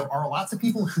dangerous. There are lots of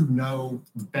people who know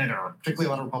better, particularly a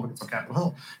lot of Republicans on Capitol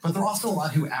Hill, but there are also a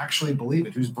lot who actually believe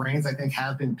it, whose brains, I think,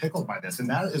 have been pickled by this. And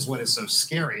that is what is so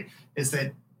scary, is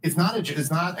that it's not a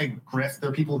grift. There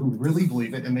are people who really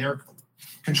believe it, and they're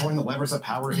controlling the levers of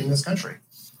power in this country.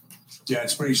 Yeah,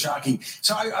 it's pretty shocking.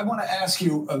 So I want to ask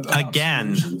you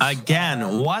again,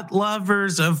 what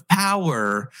levers of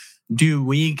power do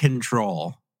we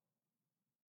control?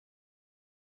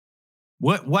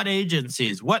 What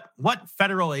agencies? What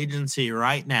federal agency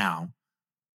right now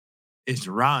is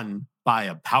run by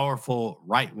a powerful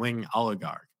right-wing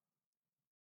oligarch?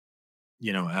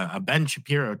 A Ben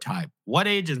Shapiro type. What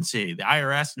agency? The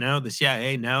IRS? No. The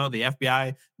CIA? No. The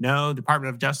FBI? No.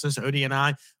 Department of Justice?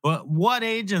 ODNI? What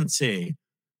agency?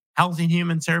 Health and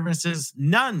Human Services?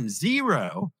 None.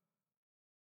 Zero.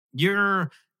 Your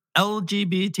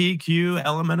LGBTQ,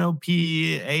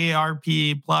 LMNOP,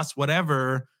 AARP plus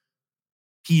whatever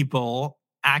people,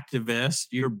 activists,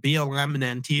 your BLM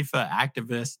and Antifa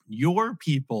activists, your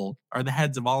people are the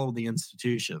heads of all of the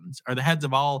institutions, are the heads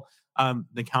of all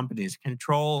the companies,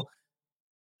 control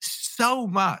so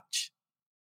much.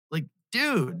 Like,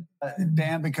 dude.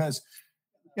 Dan, because,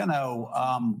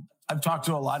 I've talked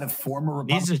to a lot of former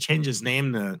Republicans. Needs to change his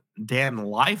name to Dan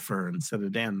Leifer instead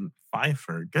of Dan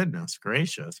Pfeiffer. Goodness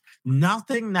gracious.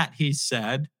 Nothing that he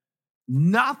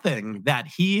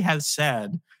has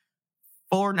said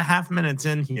 4.5 minutes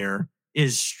in here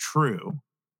is true.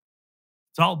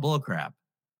 It's all bullcrap.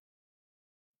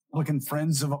 Looking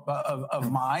friends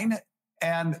of mine,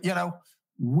 and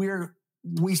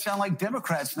we sound like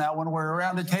Democrats now when we're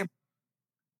around the table.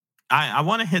 I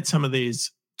want to hit some of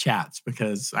these chats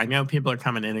because I know people are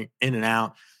coming in and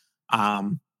out.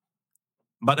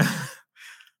 But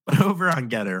over on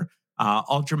Getter,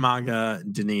 Ultra MAGA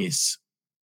Denise,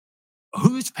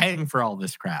 who's paying for all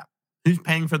this crap? Who's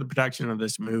paying for the production of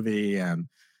this movie and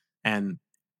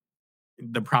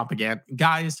the propaganda?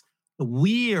 Guys,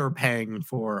 we are paying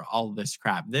for all this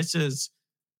crap. This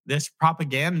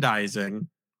propagandizing.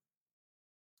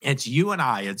 It's you and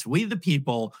I. It's we, the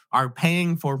people, are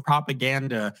paying for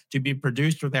propaganda to be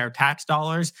produced with our tax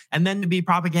dollars and then to be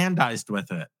propagandized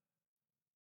with it.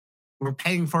 We're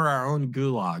paying for our own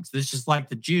gulags. This is like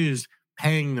the Jews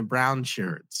paying the brown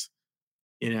shirts.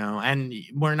 And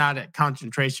we're not at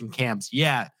concentration camps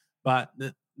yet, but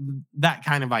that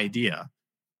kind of idea.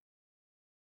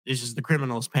 It's just the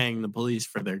criminals paying the police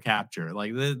for their capture.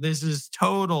 Like, this is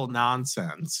total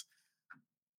nonsense.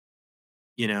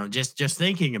 Just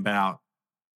thinking about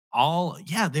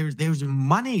there's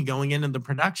money going into the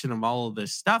production of all of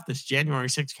this stuff. This January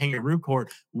 6th kangaroo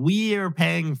court, we are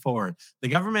paying for it. The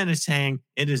government is saying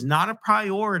it is not a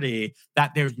priority,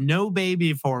 that there's no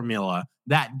baby formula,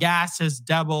 that gas has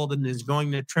doubled and is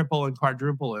going to triple and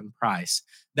quadruple in price,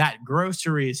 that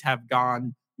groceries have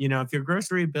gone, if your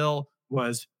grocery bill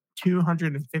was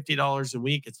 $250 a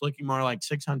week, it's looking more like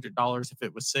 $600. If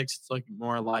it was $600, it's looking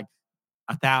more like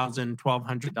 $1,000,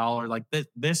 $1,200. Like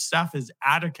this stuff is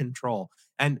out of control,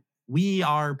 and we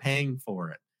are paying for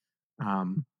it.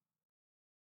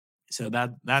 So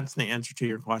that's the answer to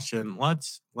your question.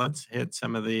 Let's hit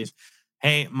some of these.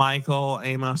 Hey, Michael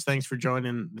Amos, thanks for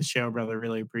joining the show, brother.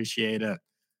 Really appreciate it.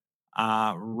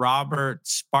 Robert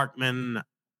Sparkman,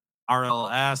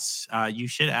 RLS, you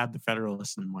should add the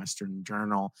Federalist and Western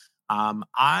Journal.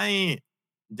 I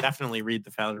definitely read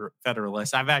the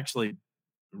Federalist. I've actually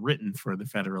written for the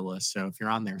Federalist. So if you're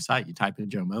on their site, you type in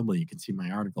Joe Mobley, you can see my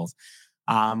articles.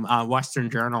 Western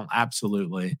Journal,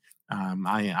 absolutely.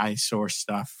 I source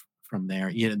stuff from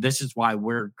there. This is why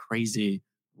we're crazy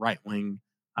right-wing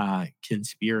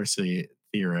conspiracy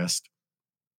theorist.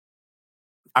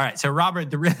 All right, so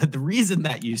Robert, the reason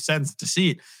that you sense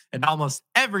deceit in almost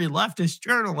every leftist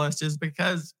journalist is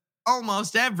because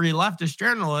almost every leftist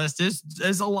journalist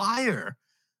is a liar.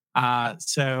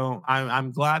 So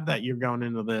I'm glad that you're going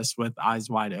into this with eyes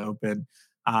wide open.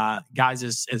 Guys,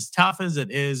 as tough as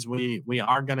it is, we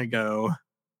are gonna go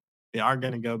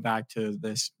back to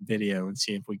this video and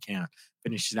see if we can't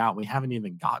finish it out. We haven't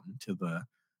even gotten to the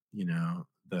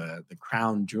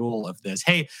crown jewel of this.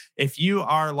 Hey, if you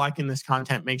are liking this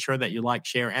content, make sure that you like,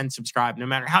 share, and subscribe. No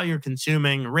matter how you're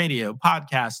consuming radio,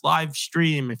 podcast, live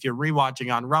stream. If you're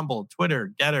rewatching on Rumble,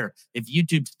 Twitter, Getter, if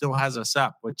YouTube still has us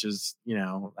up, which is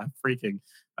a freaking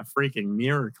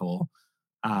miracle,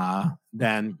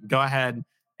 then go ahead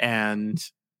and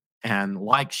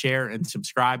like, share, and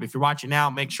subscribe. If you're watching now,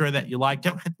 make sure that you like.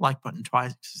 Don't hit the like button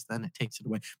twice because then it takes it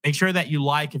away. Make sure that you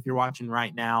like if you're watching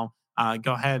right now.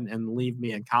 Go ahead and leave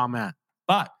me a comment.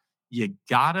 But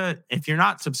if you're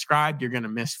not subscribed, you're going to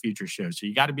miss future shows. So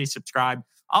you got to be subscribed.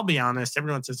 I'll be honest.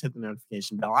 Everyone says hit the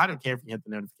notification bell. I don't care if you hit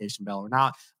the notification bell or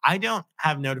not. I don't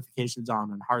have notifications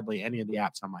on hardly any of the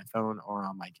apps on my phone or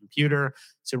on my computer.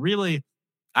 So really,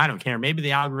 I don't care. Maybe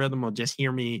the algorithm will just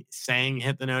hear me saying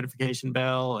hit the notification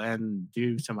bell and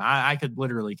do some. I could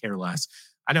literally care less.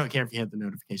 I don't care if you hit the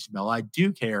notification bell. I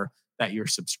do care that you're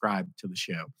subscribed to the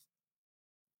show.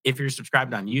 If you're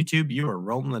subscribed on YouTube, you are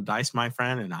rolling the dice, my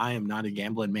friend, and I am not a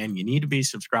gambling man. You need to be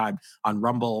subscribed on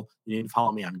Rumble. You need to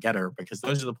follow me on Getter because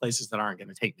those are the places that aren't going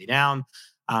to take me down.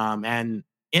 And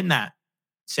in that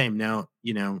same note,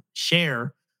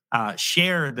 share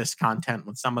this content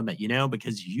with someone that you know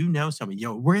because you know someone.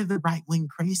 We're the right-wing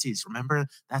crazies. Remember,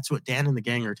 that's what Dan and the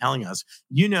gang are telling us.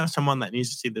 You know someone that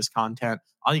needs to see this content.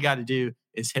 All you got to do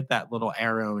is hit that little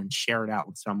arrow and share it out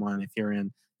with someone. If you're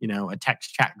in a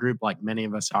text chat group like many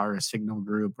of us are, a Signal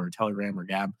group or Telegram or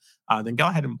Gab, then go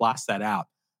ahead and blast that out.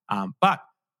 But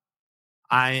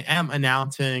I am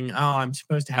announcing, I'm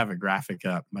supposed to have a graphic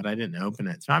up, but I didn't open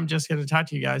it. So I'm just going to talk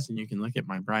to you guys and you can look at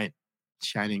my bright,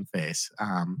 shining face.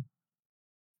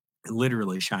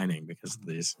 Literally shining because of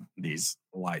these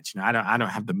lights. I don't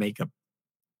have the makeup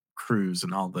crews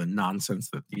and all the nonsense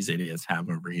that these idiots have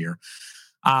over here.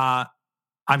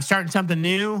 I'm starting something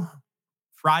new.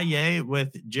 Friday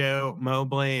with Joe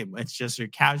Mobley. It's just a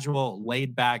casual,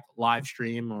 laid-back live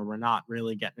stream where we're not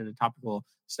really getting into topical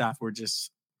stuff. We're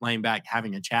just laying back,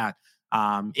 having a chat.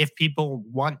 If people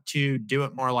want to do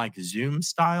it more like Zoom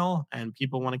style and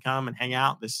people want to come and hang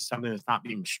out, this is something that's not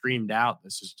being streamed out.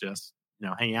 This is just,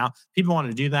 hanging out. People want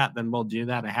to do that, then we'll do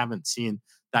that. I haven't seen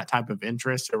that type of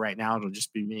interest. So right now it'll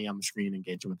just be me on the screen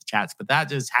engaging with the chats, but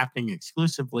that is happening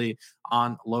exclusively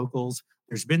on Locals.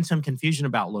 There's been some confusion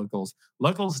about Locals.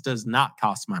 Locals does not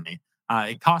cost money.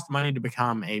 It costs money to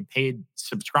become a paid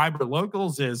subscriber.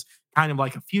 Locals is kind of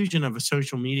like a fusion of a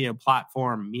social media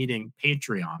platform meeting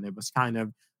Patreon. It was kind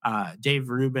of Dave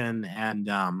Rubin and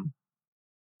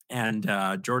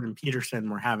Jordan Peterson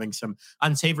were having some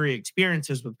unsavory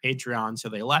experiences with Patreon, so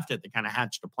they left it. They kind of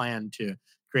hatched a plan to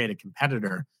create a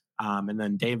competitor, and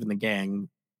then Dave and the gang,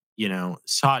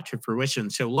 saw it to fruition.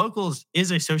 So Locals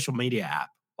is a social media app.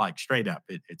 Like straight up,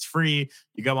 it's free.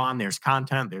 You go on, there's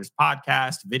content, there's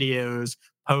podcasts, videos,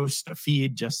 posts, a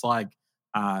feed, just like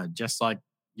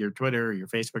your Twitter, your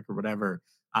Facebook, or whatever.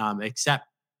 Except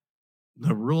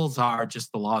the rules are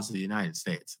just the laws of the United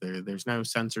States. There's no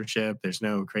censorship. There's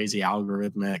no crazy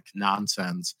algorithmic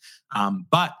nonsense.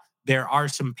 But there are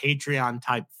some Patreon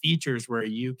type features where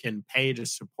you can pay to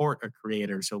support a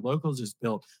creator. So Locals is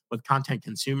built with content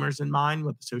consumers in mind,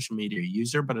 with the social media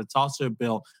user, but it's also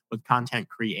built with content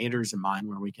creators in mind,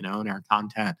 where we can own our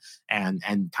content and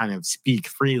kind of speak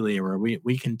freely, where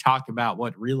we can talk about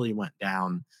what really went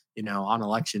down, on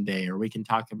election day, or we can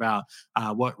talk about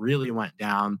what really went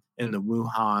down in the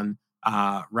Wuhan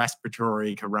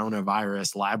respiratory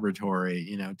coronavirus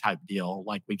laboratory, type deal,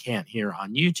 like we can't here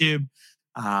on YouTube.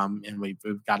 And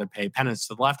we've got to pay penance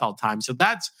to the left all the time. So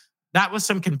that was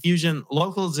some confusion.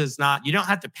 Locals is not, you don't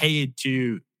have to pay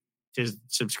to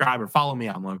subscribe or follow me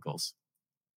on Locals.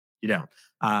 You don't.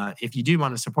 If you do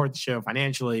want to support the show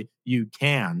financially, you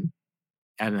can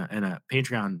in a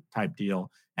Patreon type deal.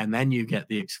 And then you get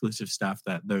the exclusive stuff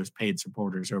that those paid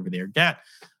supporters over there get.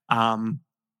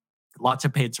 Lots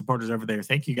of paid supporters over there.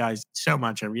 Thank you guys so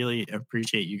much. I really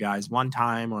appreciate you guys.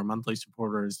 One-time or monthly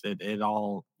supporters, it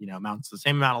all amounts to the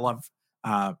same amount of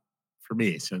love for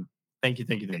me. So thank you.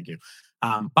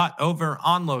 But over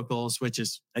on Locals, which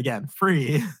is again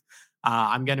free,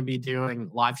 I'm going to be doing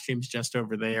live streams just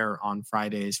over there on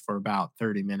Fridays for about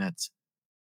 30 minutes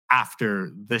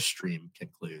after this stream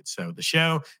concludes. So the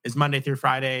show is Monday through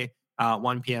Friday,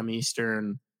 1 p.m.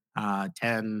 Eastern,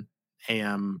 10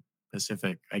 a.m.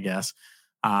 Pacific, I guess.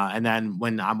 And then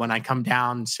when I come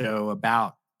down, so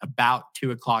about about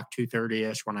 2:00,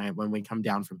 2:30ish when we come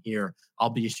down from here. I'll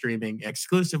be streaming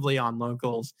exclusively on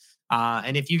Locals.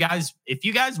 And if you guys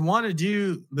want to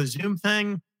do the Zoom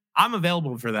thing, I'm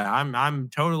available for that. I'm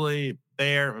totally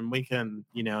there, and we can,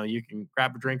 you can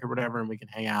grab a drink or whatever, and we can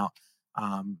hang out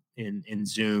in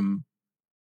Zoom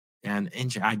and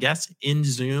I guess in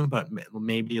Zoom, but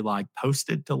maybe like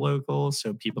posted to Locals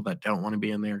so people that don't want to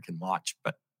be in there can watch.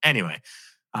 But anyway,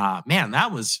 man,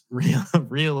 that was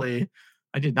really.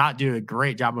 I did not do a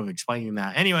great job of explaining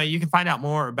that. Anyway, you can find out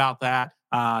more about that.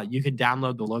 You can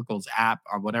download the Locals app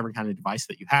on whatever kind of device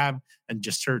that you have and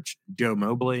just search Joe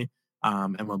Mobley,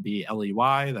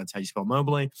 MLBLEY. That's how you spell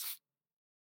Mobley.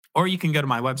 Or you can go to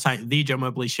my website,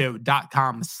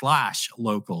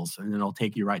 thejoemobleyshow.com/locals, and it'll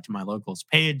take you right to my Locals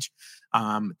page.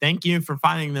 Thank you for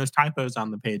finding those typos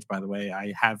on the page, by the way.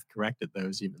 I have corrected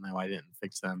those, even though I didn't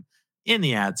fix them in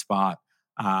the ad spot.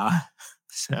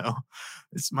 So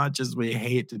as much as we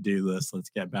hate to do this, let's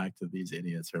get back to these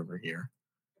idiots over here.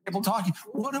 People talking,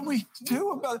 what do we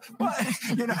do about it? But,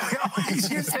 we always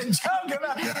used to joke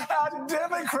about how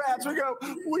Democrats would go,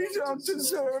 we don't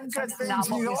deserve good things.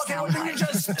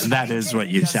 That is what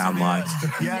you sound like.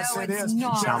 Yes, no, it is.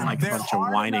 You sound like a bunch of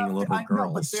whining little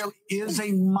girls. But there is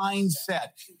a mindset.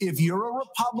 If you're a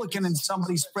Republican and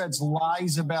somebody spreads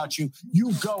lies about you,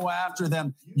 you go after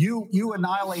them. You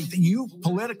annihilate them. You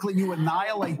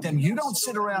annihilate them. You don't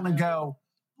sit around and go,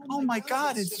 oh my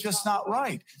God, it's just not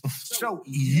right. So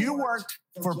you worked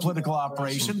for a political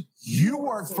operation. You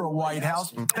worked for a White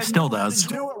House. Still does.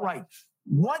 Do it right.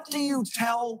 What do you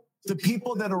tell the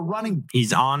people that are running?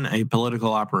 He's on a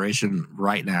political operation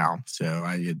right now. So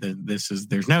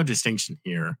there's no distinction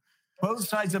here. Both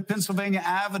sides of Pennsylvania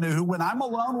Avenue, who when I'm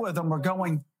alone with them are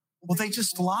going, well, they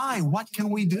just lie. What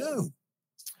can we do?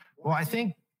 Well, I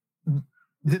think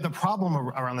the problem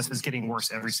around this is getting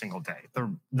worse every single day.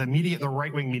 The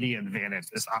right-wing media advantage,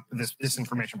 this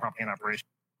disinformation propaganda operation.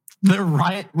 The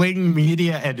right-wing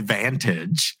media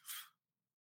advantage.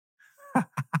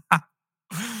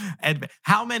 And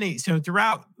so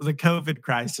throughout the COVID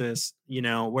crisis,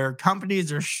 where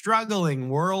companies are struggling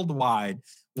worldwide,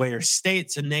 where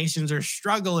states and nations are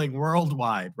struggling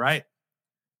worldwide, right?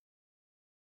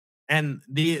 And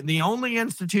the only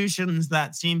institutions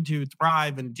that seem to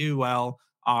thrive and do well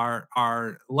are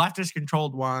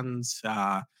leftist-controlled ones,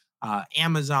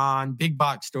 Amazon, big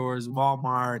box stores,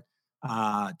 Walmart,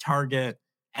 Target,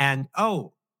 and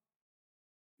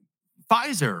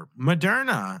Pfizer,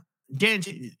 Moderna. Dan,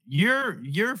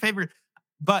 your favorite.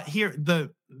 But here,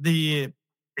 the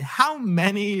how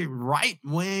many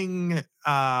right-wing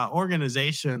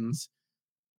organizations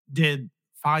did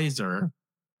Pfizer,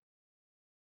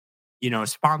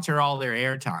 sponsor all their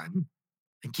airtime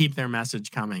and keep their message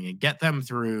coming and get them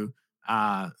through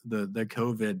the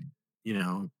COVID,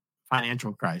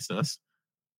 financial crisis?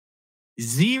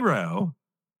 Zero.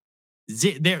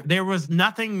 There was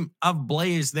nothing of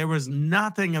Blaze. There was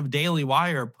nothing of Daily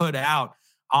Wire put out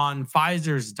on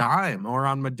Pfizer's dime or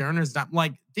on Moderna's dime.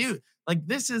 Like, dude, like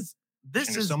this is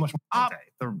so much more.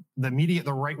 The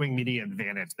right-wing media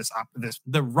advantage.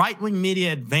 The right-wing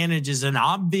media advantage is an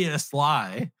obvious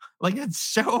lie. Like, it's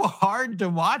so hard to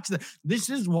watch. This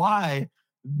is why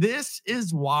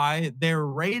their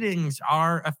ratings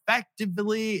are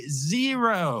effectively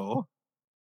zero.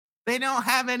 They don't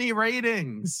have any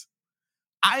ratings.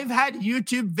 I've had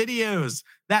YouTube videos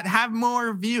that have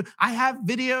more views. I have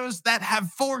videos that have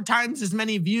 4 times as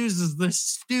many views as this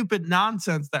stupid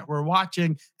nonsense that we're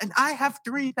watching, and I have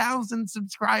 3,000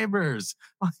 subscribers.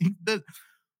 What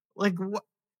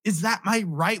is that? My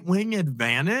right-wing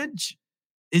advantage?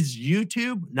 Is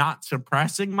YouTube not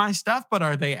suppressing my stuff? But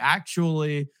are they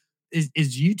actually? Is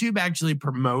YouTube actually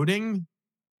promoting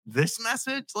this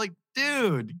message? Like,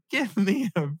 dude, give me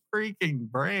a freaking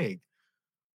break.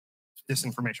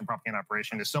 Disinformation propaganda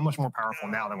operation is so much more powerful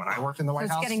now than when I worked in the White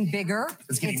House. It's getting bigger.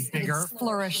 It's getting bigger. It's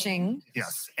flourishing.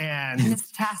 Yes. And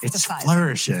it's metastasizing. It's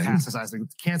flourishing. Metastasizing.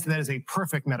 Cancer, that is a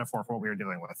perfect metaphor for what we are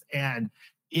dealing with. And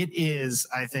it is,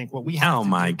 I think, what we have. Oh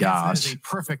my gosh. That is a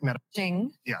perfect metaphor.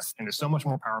 Yes. And it's so much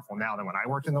more powerful now than when I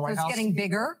worked in the White House. It's getting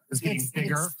bigger. It's getting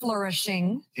bigger. It's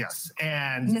flourishing. Yes.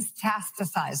 And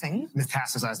metastasizing.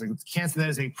 Metastasizing. Cancer, that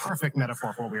is a perfect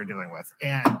metaphor for what we are dealing with.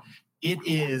 And it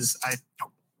is,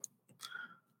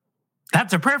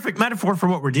 That's a perfect metaphor for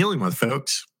what we're dealing with,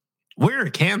 folks. We're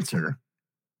a cancer.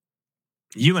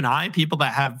 You and I, people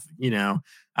that have,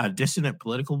 dissonant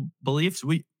political beliefs,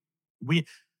 we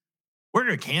we're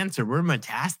a cancer. We're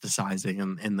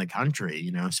metastasizing in the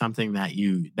country. Something that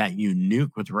you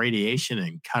nuke with radiation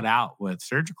and cut out with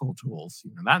surgical tools.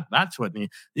 That's what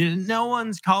no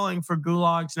one's calling for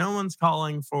gulags. No one's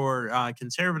calling for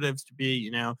conservatives to be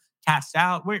cast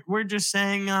out. We're just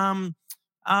saying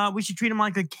we should treat them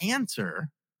like a cancer.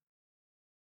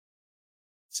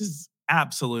 This is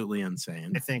absolutely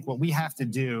insane. I think what we have to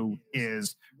do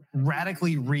is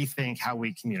radically rethink how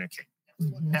we communicate.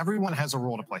 Everyone has a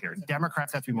role to play here.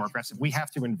 Democrats have to be more aggressive. We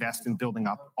have to invest in building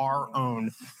up our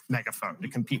own megaphone to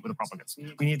compete with Republicans.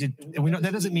 We need to, and we know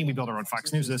that doesn't mean we build our own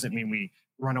Fox News. It doesn't mean we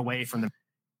run away from the.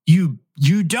 You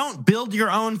don't build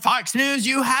your own Fox News.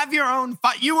 You have your own.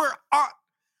 You were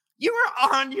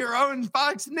on your own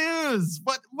Fox News.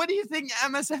 What do you think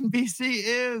MSNBC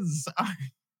is?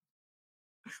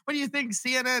 What do you think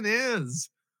CNN is?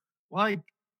 Like,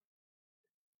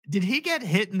 did he get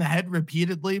hit in the head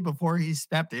repeatedly before he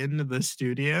stepped into the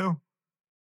studio?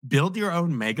 Build your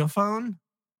own megaphone?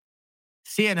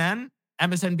 CNN,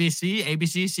 MSNBC,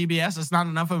 ABC, CBS, it's not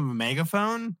enough of a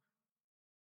megaphone?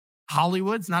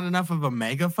 Hollywood's not enough of a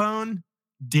megaphone?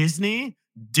 Disney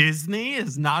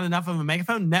is not enough of a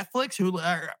megaphone? Netflix,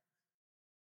 Hulu,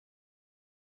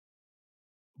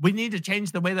 we need to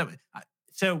change the way that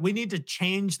we need to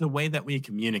change the way that we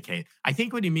communicate. I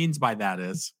think what he means by that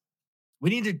is we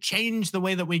need to change the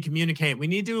way that we communicate. We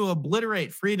need to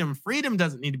obliterate freedom. Freedom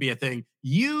doesn't need to be a thing.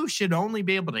 You should only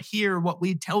be able to hear what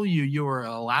we tell you you are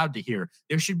allowed to hear.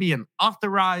 There should be an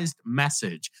authorized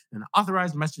message, an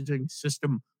authorized messaging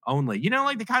system only.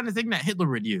 Like the kind of thing that Hitler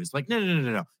would use. Like, no.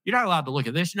 You're not allowed to look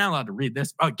at this. You're not allowed to read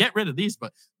this. Oh, get rid of these.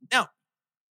 But no,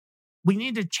 we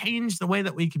need to change the way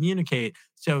that we communicate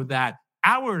so that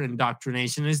our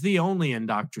indoctrination is the only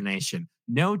indoctrination.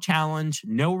 No challenge,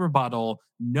 no rebuttal,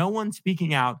 no one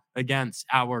speaking out against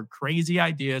our crazy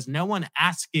ideas, no one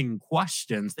asking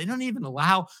questions. They don't even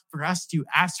allow for us to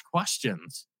ask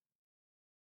questions.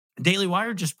 Daily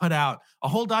Wire just put out a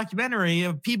whole documentary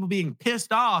of people being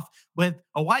pissed off with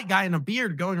a white guy in a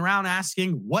beard going around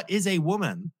asking, what is a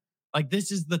woman? Like,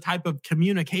 this is the type of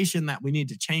communication that we need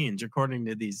to change according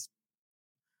to these.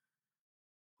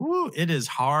 Ooh, it is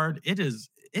hard.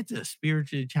 It's a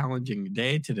spiritually challenging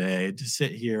day today to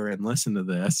sit here and listen to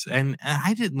this. And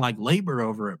I didn't labor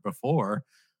over it before,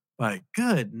 but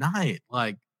good night.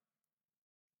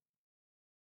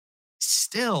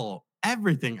 Still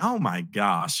everything. Oh my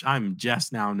gosh. I'm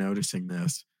just now noticing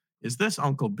this. Is this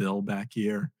Uncle Bill back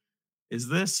here? Is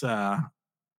this, oh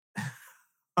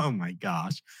my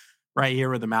gosh. Right here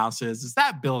where the mouse is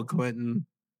that Bill Clinton?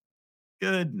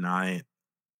 Good night.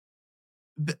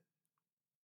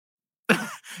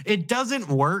 It doesn't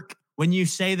work when you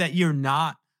say that you're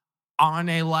not on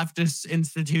a leftist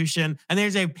institution and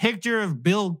there's a picture of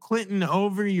Bill Clinton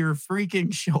over your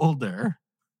freaking shoulder.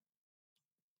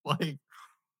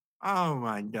 Oh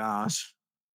my gosh.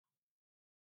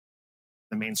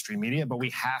 The mainstream media, but we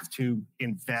have to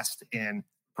invest in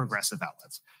progressive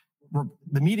outlets.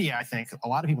 The media, I think, a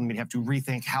lot of people in the media have to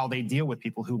rethink how they deal with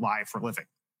people who lie for a living.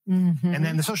 Mm-hmm. And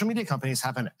then the social media companies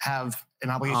have an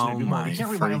obligation to do more. We can't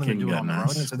rely on them to do it on their own.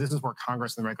 And so this is where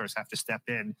Congress and the regulators have to step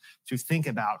in to think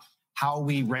about how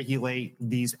we regulate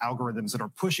these algorithms that are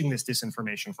pushing this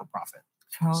disinformation for profit.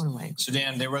 Totally. So,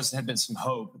 Dan, had been some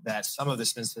hope that some of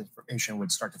this misinformation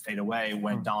would start to fade away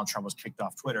when Donald Trump was kicked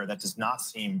off Twitter. That does not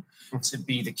seem to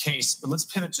be the case. But let's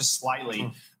pivot just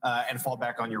slightly and fall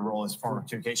back on your role as former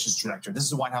communications director. This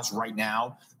is the White House right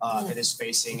now that is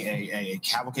facing a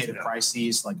cavalcade of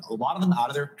crises, like a lot of them out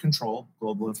of their control: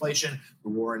 global inflation, the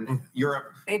war in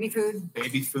Europe, baby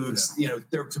foods.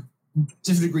 There are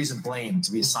different degrees of blame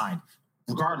to be assigned.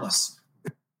 Regardless.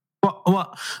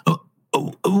 Well,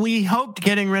 we hoped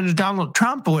getting rid of Donald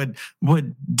Trump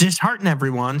would dishearten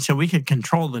everyone so we could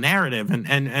control the narrative.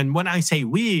 And when I say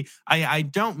we, I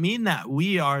don't mean that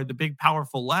we are the big,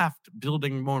 powerful left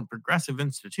building more progressive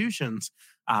institutions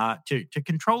to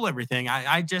control everything.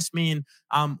 I just mean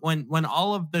when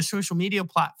all of the social media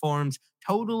platforms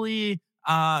totally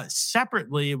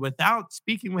separately, without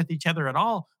speaking with each other at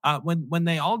all, when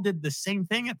they all did the same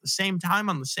thing at the same time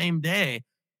on the same day,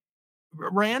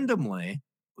 randomly.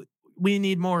 We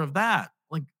need more of that.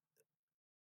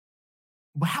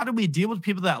 How do we deal with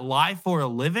people that lie for a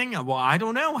living? Well, I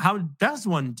don't know. How does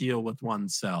one deal with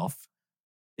oneself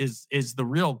is the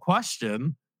real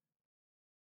question.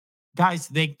 Guys,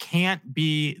 they can't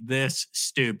be this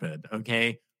stupid,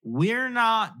 okay? We're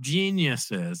not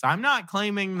geniuses. I'm not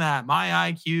claiming that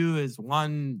my IQ is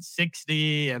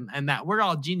 160 and that we're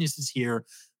all geniuses here,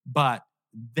 but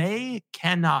they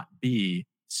cannot be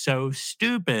so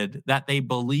stupid that they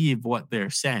believe what they're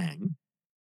saying.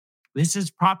 This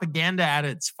is propaganda at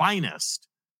its finest.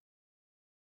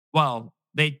 Well,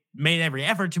 they made every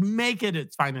effort to make it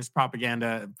its finest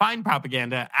propaganda. Fine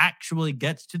propaganda actually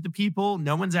gets to the people.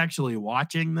 No one's actually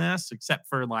watching this except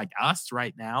for like us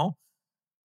right now.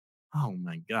 Oh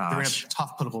my They're in a gosh.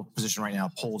 tough political position right now.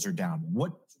 Polls are down.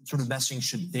 What sort of messaging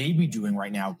should they be doing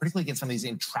right now, particularly against some of these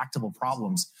intractable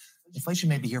problems? Inflation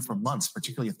may be here for months,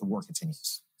 particularly if the war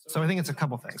continues. So I think it's a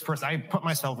couple things. First, I put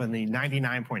myself in the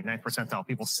 99.9 percentile,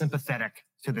 people sympathetic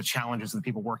to the challenges of the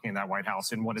people working in that White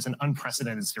House in what is an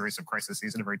unprecedented series of crises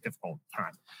in a very difficult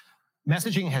time.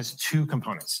 Messaging has two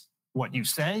components: what you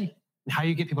say and how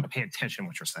you get people to pay attention to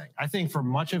what you're saying. I think for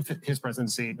much of his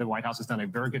presidency, the White House has done a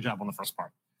very good job on the first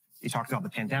part. He talked about the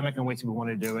pandemic and ways people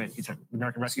wanted to do it. He said the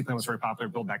American Rescue Plan was very popular.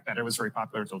 Build Back Better was very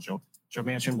popular until Joe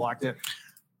Manchin blocked it.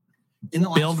 In the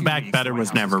last Build few Back weeks, Better the White was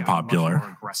House never has gotten popular. much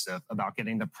more aggressive about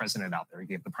getting the president out there. He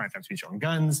gave the primetime speech on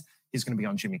guns. He's going to be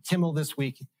on Jimmy Kimmel this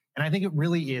week. And I think it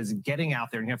really is getting out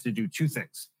there, and you have to do two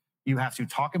things. You have to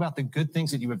talk about the good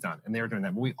things that you have done, and they're doing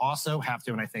that. But we also have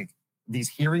to, and I think these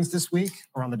hearings this week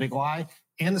around the Big Lie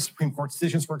and the Supreme Court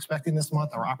decisions we're expecting this month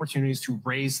are opportunities to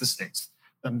raise the stakes.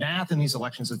 The math in these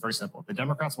elections is very simple. If the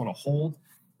Democrats want to hold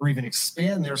or even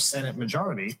expand their Senate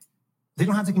majority, they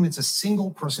don't have to convince a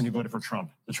single person who voted for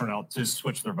Trump to turn out to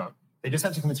switch their vote. They just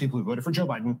have to convince people who voted for Joe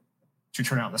Biden to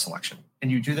turn out in this election.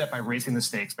 And you do that by raising the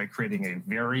stakes, by creating a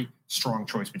very strong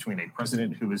choice between a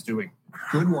president who is doing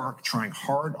good work, trying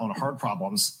hard on hard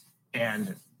problems,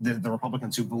 and the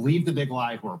Republicans who believe the big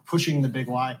lie, who are pushing the big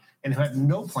lie, and who have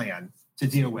no plan to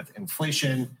deal with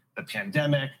inflation, the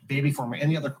pandemic, baby formula,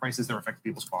 any other crises that affect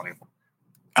people's quality of life.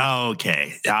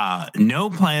 Okay. No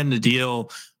plan to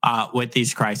deal with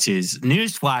these crises.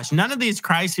 Newsflash, none of these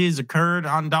crises occurred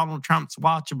on Donald Trump's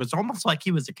watch. It was almost like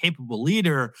he was a capable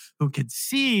leader who could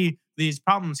see these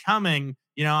problems coming.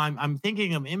 You know, I'm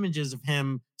thinking of images of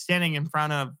him standing in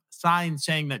front of signs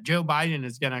saying that Joe Biden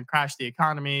is going to crash the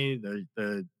economy.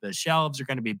 The shelves are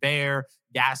going to be bare.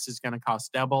 Gas is going to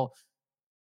cost double.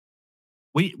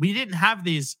 We didn't have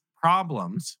these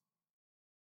problems.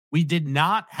 We did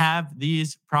not have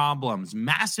these problems.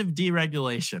 Massive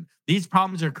deregulation. These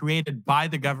problems are created by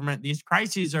the government. These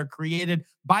crises are created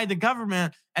by the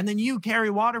government. And then you carry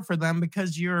water for them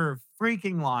because you're a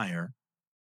freaking liar.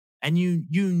 And you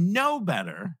know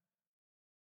better.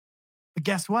 But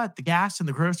guess what? The gas and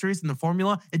the groceries and the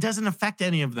formula, it doesn't affect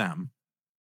any of them.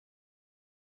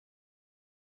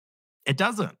 It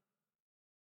doesn't.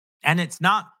 And it's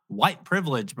not white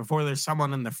privilege before there's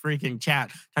someone in the freaking chat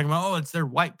talking about, oh, it's their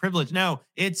white privilege. No,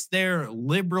 it's their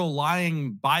liberal,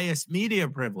 lying, biased media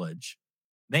privilege.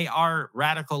 They are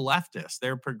radical leftists.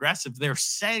 They're progressives. They're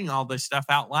saying all this stuff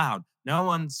out loud. No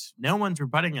one's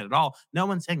rebutting it at all. No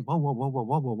one's saying,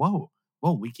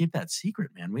 whoa, we keep that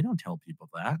secret, man. We don't tell people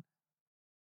that.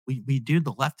 We do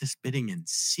the leftist bidding in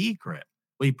secret.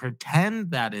 We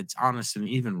pretend that it's honest and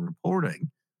even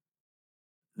reporting.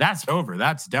 That's over.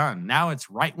 That's done. Now it's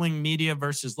right-wing media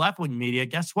versus left-wing media.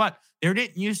 Guess what? There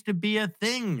didn't used to be a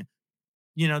thing.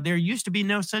 You know, there used to be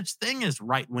no such thing as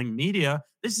right-wing media.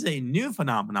 This is a new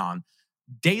phenomenon.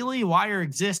 Daily Wire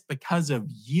exists because of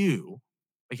you,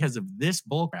 because of this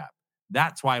bullcrap.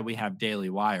 That's why we have Daily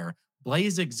Wire.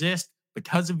 Blaze exists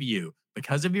because of you,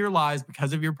 because of your lies,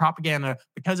 because of your propaganda,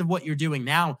 because of what you're doing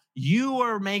now. You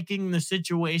are making the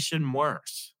situation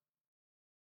worse.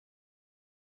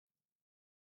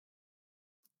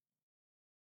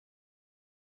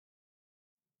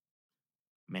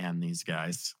 Man, these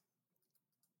guys.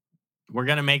 We're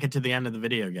going to make it to the end of the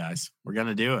video, guys. We're going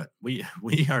to do it. We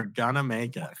are going to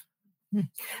make it.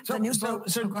 So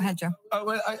go ahead, Joe.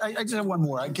 I just have one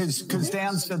more because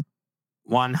Dan said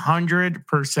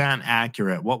 100%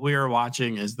 accurate. What we are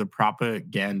watching is the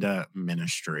propaganda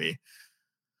ministry.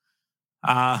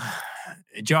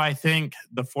 Joe, I think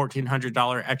the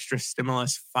 $1,400 extra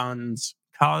stimulus funds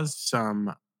caused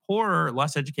some poorer,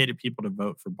 less educated people to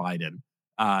vote for Biden.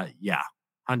 Yeah,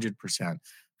 100%.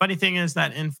 Funny thing is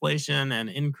that inflation and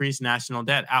increased national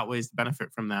debt outweighs the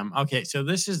benefit from them. Okay, so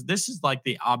this is like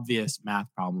the obvious math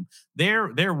problem.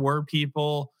 There were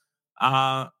people,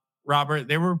 Robert,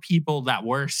 there were people that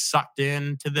were sucked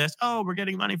into this. Oh, we're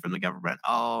getting money from the government.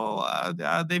 Oh,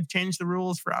 they've changed the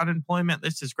rules for unemployment.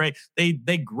 This is great.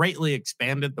 They greatly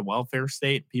expanded the welfare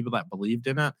state, people that believed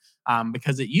in it,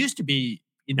 because it used to be,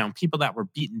 you know, people that were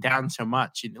beaten down so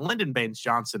much. You know, Lyndon Baines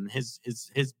Johnson, his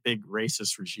big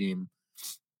racist regime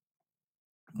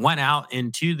went out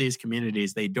into these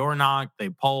communities. They door knocked, they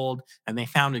polled, and they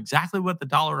found exactly what the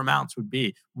dollar amounts would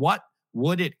be. What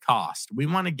would it cost? We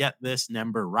want to get this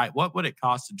number right. What would it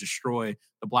cost to destroy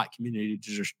the Black community,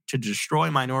 to destroy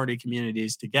minority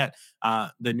communities, to get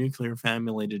the nuclear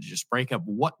family to just break up?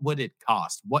 What would it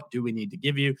cost? What do we need to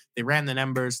give you? They ran the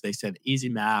numbers. They said, easy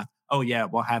math. Oh, yeah,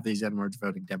 we'll have these N-words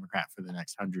voting Democrat for the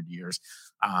next 100 years.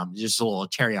 Just a little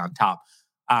cherry on top.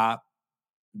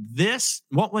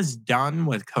 What was done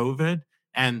with COVID,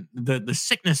 and the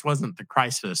sickness wasn't the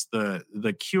crisis.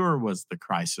 The cure was the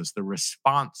crisis. The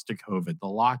response to COVID, the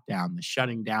lockdown, the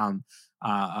shutting down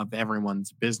of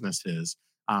everyone's businesses,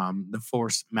 the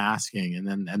forced masking,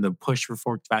 and the push for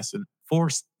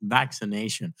forced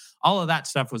vaccination. All of that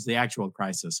stuff was the actual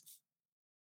crisis.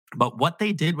 But what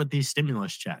they did with these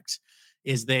stimulus checks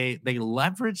is they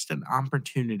leveraged an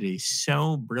opportunity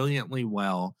so brilliantly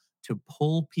well to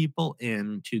pull people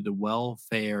into the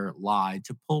welfare lie,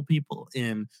 to pull people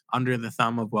in under the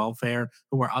thumb of welfare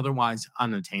who were otherwise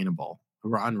unattainable, who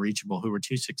were unreachable, who were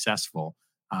too successful,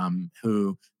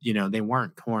 who, they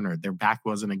weren't cornered. Their back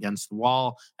wasn't against the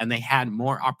wall, and they had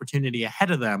more opportunity ahead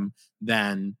of them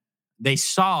than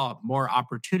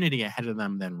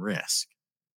risk.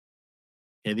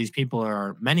 Okay, these people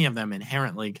are, many of them,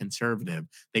 inherently conservative.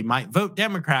 They might vote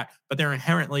Democrat, but they're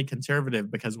inherently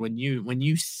conservative, because when you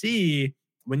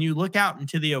look out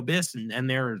into the abyss and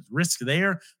there's risk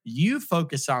there, you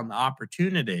focus on the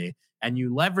opportunity and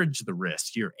you leverage the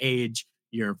risk, your age,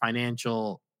 your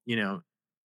financial,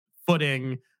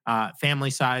 footing,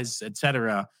 family size,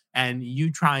 etc. And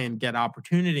you try and get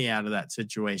opportunity out of that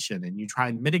situation, and you try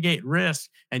and mitigate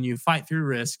risk, and you fight through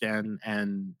risk and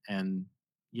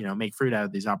make fruit out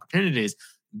of these opportunities.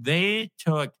 They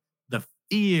took the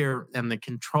fear and the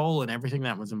control and everything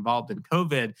that was involved in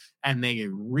COVID, and they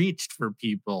reached for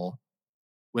people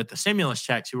with the stimulus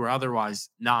checks who were otherwise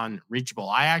non-reachable.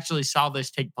 I actually saw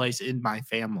this take place in my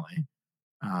family.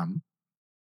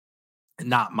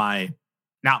 Not my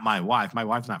wife. My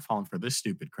wife's not falling for this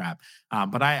stupid crap.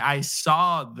 But I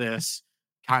saw this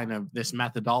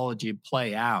methodology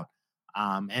play out.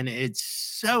 And it's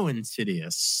so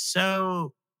insidious.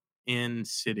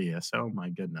 Oh my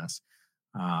goodness.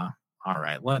 All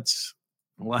right, let's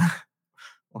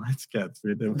get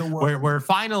through the we're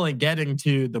finally getting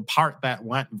to the part that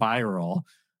went viral.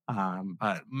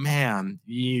 But man,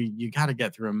 you got to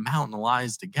get through a mountain of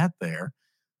lies to get there.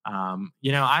 I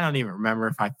don't even remember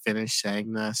if I finished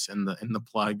saying this in the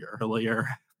plug earlier,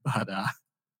 but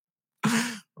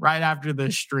right after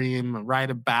the stream, right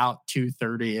about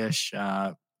 2:30-ish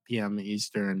p.m.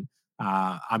 Eastern,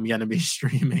 I'm going to be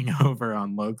streaming over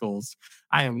on Locals.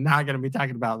 I am not going to be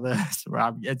talking about this.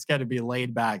 It's going to be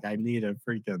laid back. I need a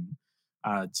freaking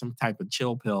some type of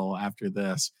chill pill after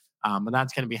this. But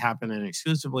that's going to be happening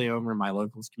exclusively over in my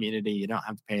Locals community. You don't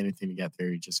have to pay anything to get there.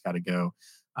 You just got to go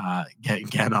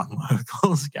get on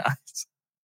Locals, guys.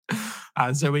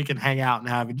 So we can hang out and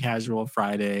have a casual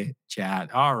Friday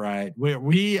chat. All right.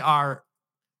 We are,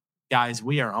 guys,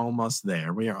 we are almost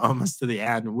there. We are almost to the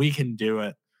end. We can do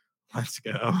it. Let's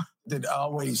go. That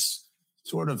always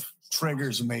sort of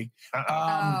triggers me.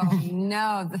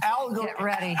 No. Get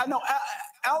ready. I know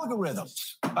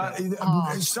algorithms.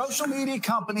 Social media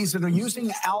companies that are using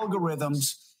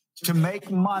algorithms to make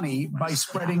money by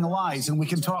spreading lies. And we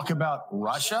can talk about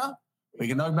Russia. We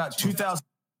can talk about 2000.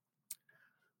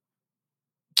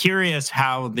 Curious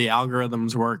how the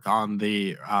algorithms work on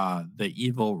the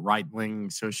evil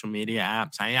right-wing social media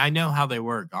apps. I know how they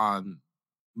work on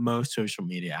most social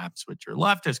media apps, which are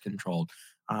leftist controlled.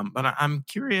 But I'm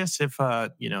curious if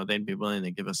they'd be willing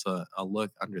to give us a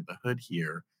look under the hood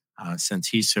here, since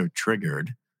he's so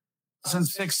triggered.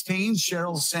 2016,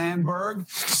 Sheryl Sandberg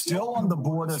still on the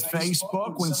board of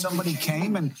Facebook when somebody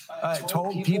came and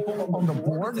told people on the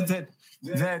board that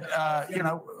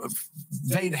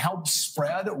they'd helped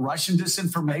spread Russian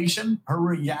disinformation. Her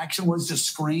reaction was to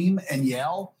scream and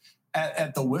yell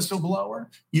at the whistleblower.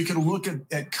 You can look at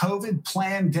COVID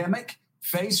pandemic.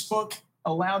 Facebook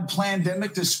allowed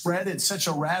pandemic to spread at such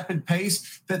a rapid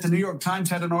pace that the New York Times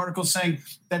had an article saying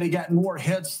that it got more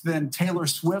hits than Taylor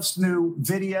Swift's new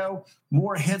video,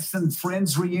 more hits than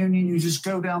Friends reunion. You just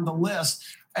go down the list.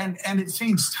 And it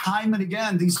seems time and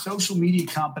again, these social media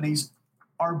companies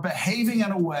are behaving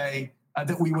in a way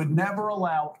that we would never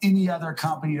allow any other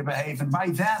company to behave. And by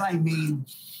that, I mean,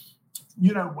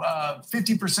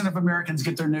 50% of Americans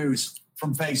get their news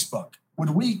from Facebook.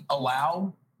 Would we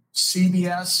allow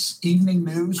CBS Evening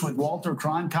News with Walter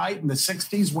Cronkite in the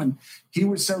 60s when he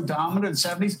was so dominant in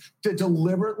the 70s to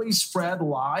deliberately spread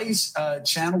lies,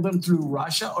 channel them through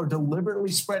Russia, or deliberately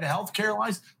spread healthcare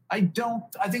lies? I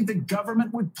think the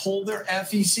government would pull their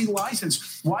FEC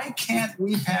license. Why can't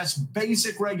we pass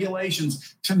basic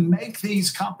regulations to make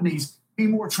these companies be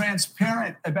more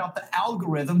transparent about the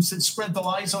algorithms that spread the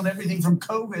lies on everything from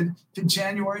COVID to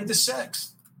January the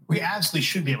 6th. We absolutely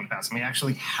should be able to pass them. We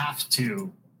actually have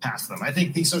to pass them. I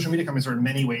think these social media companies are in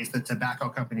many ways the tobacco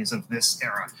companies of this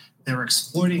era. They're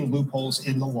exploiting loopholes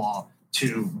in the law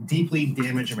to deeply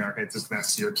damage America. It's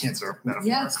that's your cancer metaphor.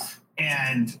 Yes.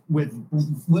 And with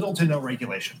little to no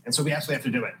regulation. And so we absolutely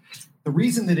have to do it. The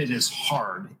reason that it is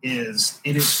hard is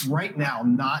it is right now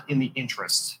not in the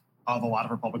interest of a lot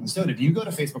of Republicans. If you go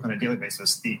to Facebook on a daily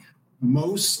basis, the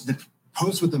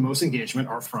posts with the most engagement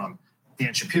are from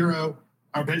Ben Shapiro,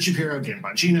 Dan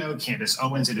Bongino, Candace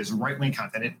Owens. It is right-wing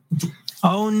content.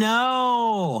 Oh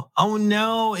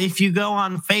no. If you go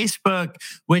on Facebook,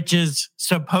 which is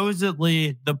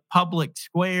supposedly the public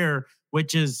square,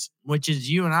 which is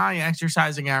you and I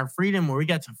exercising our freedom, where we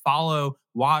get to follow,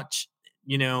 watch,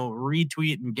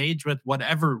 retweet, engage with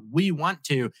whatever we want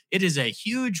to. It is a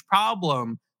huge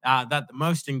problem that the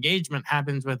most engagement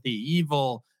happens with the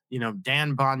evil,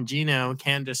 Dan Bongino,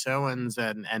 Candace Owens,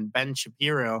 and Ben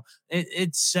Shapiro.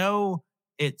 It's so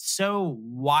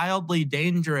wildly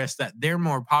dangerous that they're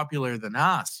more popular than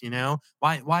us.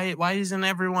 Why isn't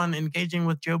everyone engaging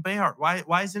with Joe Behar?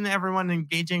 Why isn't everyone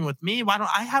engaging with me? Why don't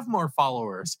I have more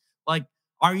followers? Like,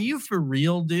 are you for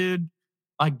real, dude?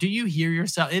 Like, do you hear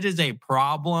yourself? It is a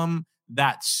problem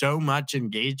that so much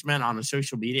engagement on a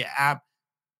social media app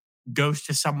goes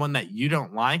to someone that you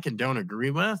don't like and don't agree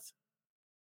with.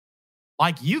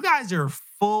 Like, you guys are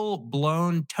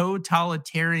full-blown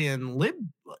totalitarian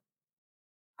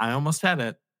I almost said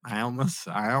it. I almost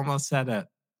said it.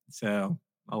 So,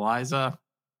 Eliza,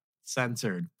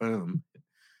 censored. Boom.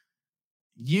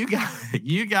 You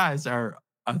guys are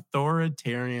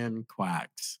authoritarian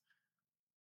quacks.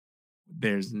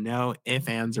 There's no ifs,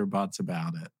 ands, or buts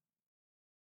about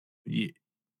it.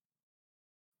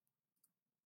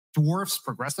 Dwarfs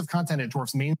progressive content. It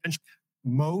dwarfs mainstream.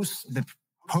 The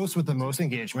posts with the most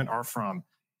engagement are from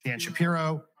Ben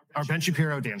Shapiro, Dan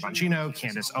Bongino,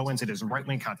 Candace Owens. It is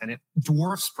right-wing content. It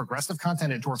dwarfs progressive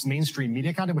content. It dwarfs mainstream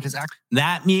media content, which is actually...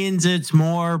 That means it's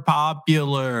more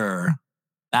popular.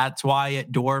 That's why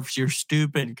it dwarfs your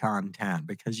stupid content,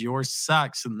 because yours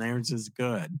sucks and theirs is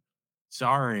good.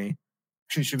 Sorry.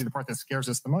 Actually, should be the part that scares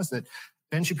us the most, that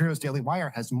Ben Shapiro's Daily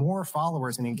Wire has more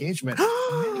followers and engagement,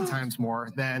 many times more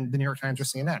than the New York Times or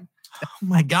CNN. Oh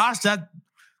my gosh,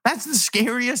 that's the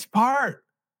scariest part.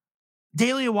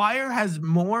 Daily Wire has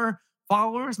more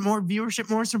followers, more viewership,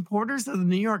 more supporters than the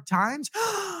New York Times.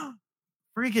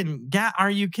 Freaking are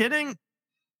you kidding?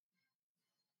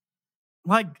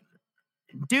 Like,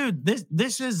 dude,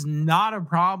 this is not a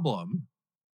problem.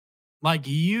 Like,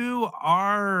 you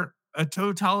are a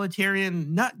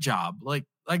totalitarian nut job. Like,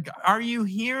 are you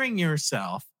hearing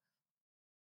yourself?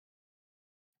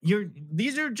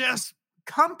 These are just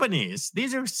companies.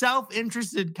 These are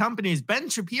self-interested companies. Ben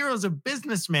Shapiro's a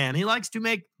businessman. He likes to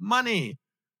make money.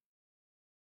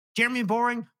 Jeremy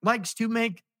Boring likes to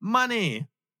make money.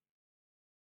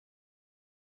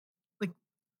 Like,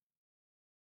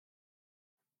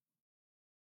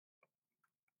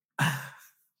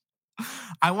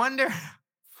 I wonder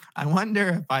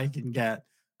if I can get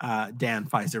Dan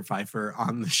Pfizer-Pfeiffer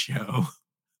on the show.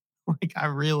 Like, I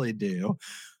really do.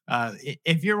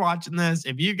 If you're watching this,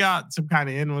 if you got some kind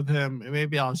of in with him,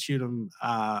 maybe I'll shoot him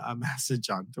a message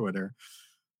on Twitter.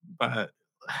 But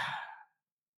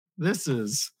this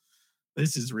is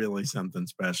really something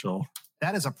special.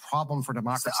 That is a problem for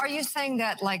democracy. So are you saying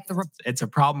that, like, it's a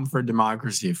problem for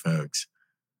democracy, folks?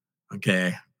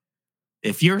 Okay.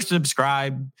 If you're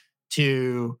subscribed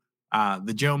to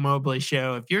the Joe Mobley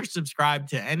Show, if you're subscribed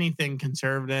to anything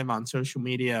conservative on social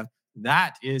media,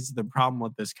 that is the problem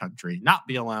with this country. Not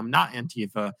BLM, not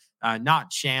Antifa,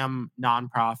 not sham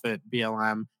nonprofit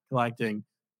BLM collecting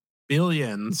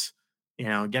billions,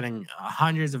 getting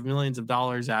hundreds of millions of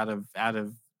dollars out of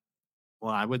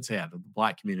well, I would say out of the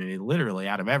Black community, literally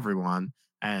out of everyone,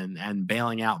 and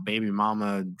bailing out baby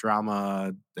mama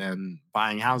drama and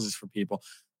buying houses for people.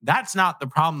 That's not the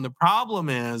problem. The problem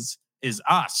is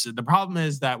us. The problem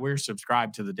is that we're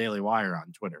subscribed to the Daily Wire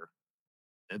on Twitter.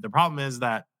 The problem is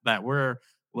that we're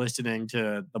listening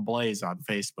to The Blaze on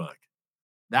Facebook.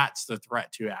 That's the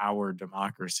threat to our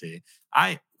democracy.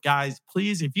 Guys,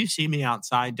 please, if you see me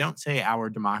outside, don't say our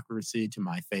democracy to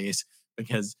my face,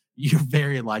 because you're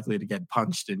very likely to get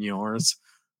punched in yours.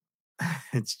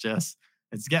 It's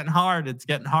getting hard. It's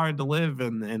getting hard to live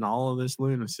in all of this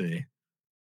lunacy.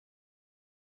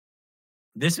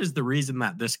 This is the reason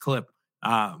that this clip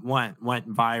went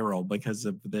viral, because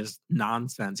of this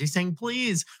nonsense. He's saying,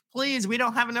 please, we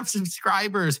don't have enough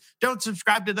subscribers. Don't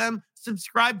subscribe to them.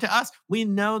 Subscribe to us. We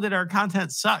know that our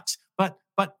content sucks, but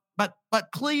but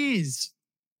please,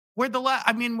 we're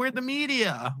the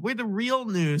media. We're the real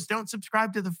news. Don't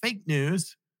subscribe to the fake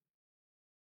news.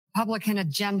 Republican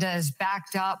agenda is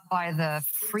backed up by the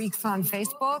freaks on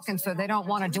Facebook, and so they don't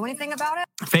want to do anything about it?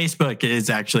 Facebook is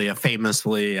actually a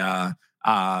famously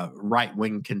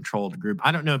right-wing controlled group.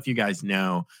 I don't know if you guys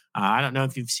know. I don't know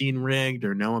if you've seen Rigged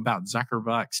or know about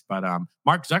Zuckerbucks, but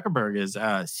Mark Zuckerberg is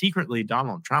secretly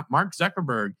Donald Trump. Mark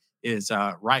Zuckerberg is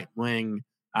right-wing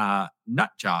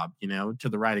nut job, to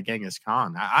the right of Genghis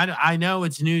Khan. I know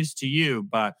it's news to you,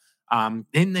 but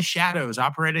in the shadows,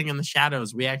 operating in the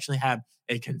shadows, we actually have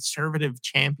a conservative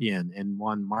champion in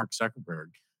one Mark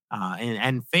Zuckerberg.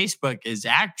 And Facebook is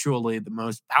actually the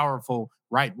most powerful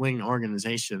right-wing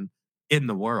organization in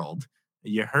the world.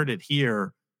 You heard it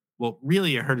here. Well,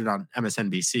 really, you heard it on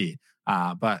MSNBC.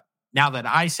 But now that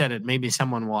I said it, maybe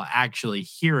someone will actually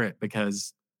hear it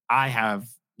because I have,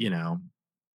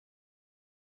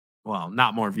 well,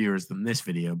 not more viewers than this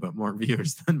video, but more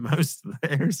viewers than most of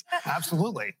theirs.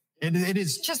 Absolutely. It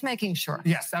is Just making sure.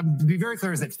 Yes, be very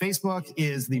clear is that Facebook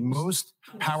is the most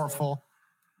powerful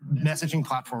messaging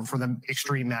platform for the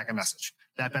extreme MAGA message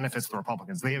that benefits the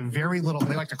Republicans. They have very little.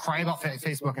 They like to cry about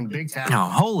Facebook and big tech. Oh,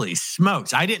 holy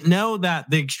smokes. I didn't know that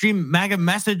the extreme MAGA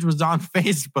message was on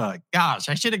Facebook. Gosh,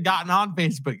 I should have gotten on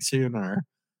Facebook sooner.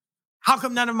 How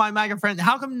come none of my MAGA friends,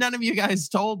 how come none of you guys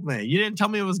told me? You didn't tell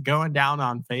me it was going down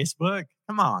on Facebook?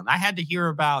 Come on. I had to hear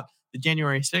about the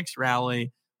January 6th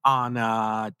rally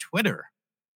on Twitter.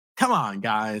 Come on,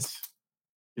 guys.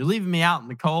 You're leaving me out in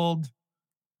the cold.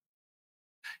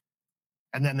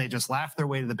 And then they just laugh their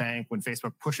way to the bank when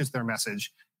Facebook pushes their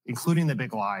message, including the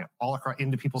big lie, all across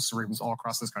into people's cerebrums all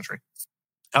across this country.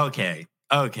 Okay.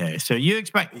 So you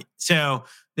expect, so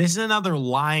this is another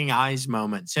lying eyes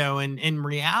moment. So in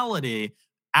reality,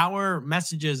 our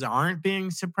messages aren't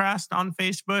being suppressed on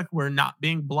Facebook. We're not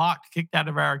being blocked, kicked out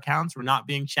of our accounts. We're not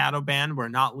being shadow banned. We're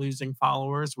not losing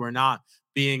followers. We're not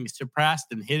being suppressed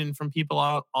and hidden from people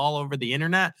all over the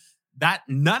internet. That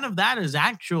none of that is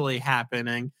actually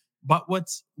happening. But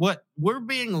what we're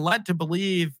being led to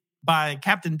believe by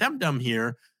Captain Dum Dum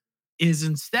here is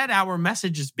instead our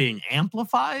message is being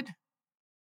amplified.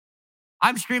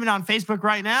 I'm streaming on Facebook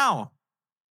right now.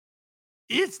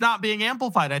 It's not being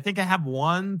amplified. I think I have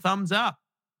 1 thumbs up.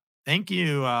 Thank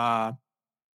you. I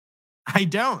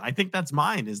don't. I think that's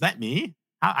mine. Is that me?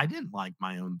 I didn't like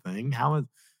my own thing.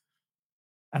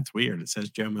 That's weird. It says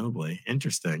Joe Mobley.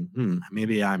 Interesting.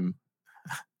 Maybe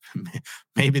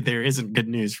there isn't good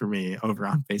news for me over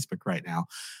on Facebook right now.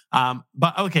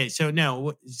 But okay, so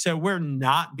we're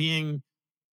not being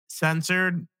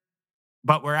censored,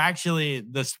 but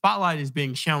the spotlight is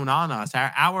being shown on us.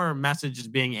 Our message is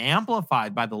being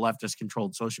amplified by the leftist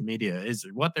controlled social media is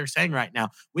what they're saying right now.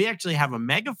 We actually have a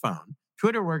megaphone.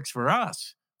 Twitter works for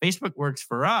us. Facebook works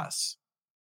for us.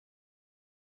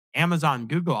 Amazon,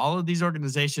 Google, all of these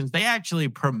organizations, they actually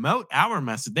promote our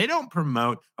message. They don't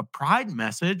promote a pride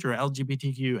message or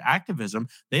LGBTQ activism.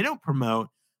 They don't promote,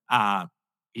 an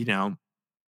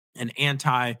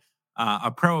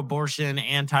a pro-abortion,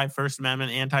 anti-First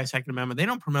Amendment, anti-Second Amendment. They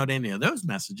don't promote any of those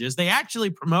messages. They actually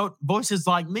promote voices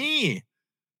like me.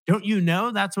 Don't you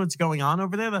know that's what's going on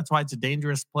over there? That's why it's a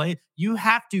dangerous play. You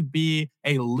have to be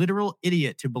a literal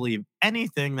idiot to believe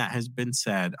anything that has been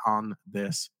said on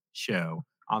this show,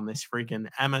 on this freaking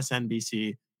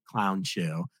MSNBC clown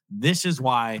show. This is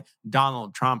why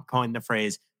Donald Trump coined the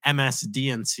phrase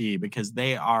MSDNC, because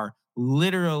they are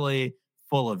literally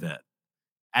full of it.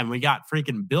 And we got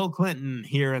freaking Bill Clinton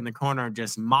here in the corner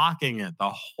just mocking it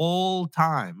the whole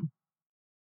time.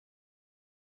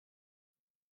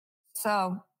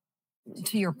 So,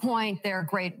 to your point, they're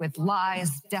great with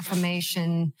lies,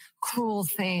 defamation, cruel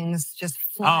things, just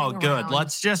flying good. around.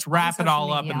 Let's just wrap it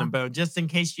all up in the media. bow, just in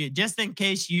case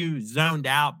you zoned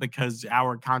out because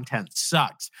our content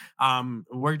sucks.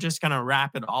 We're just gonna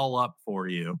wrap it all up for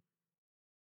you.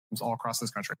 It's all across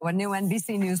this country. A new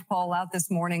NBC News poll out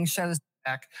this morning shows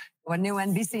Back, a new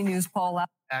NBC News poll out.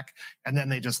 and then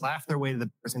they just laugh their way to the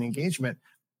person engagement.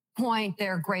 Point,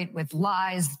 they're great with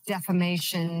lies,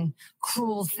 defamation,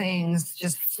 cruel things,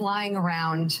 just flying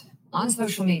around on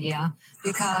social media,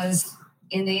 because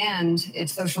in the end,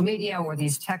 it's social media or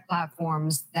these tech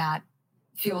platforms that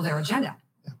fuel their agenda.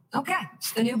 Okay,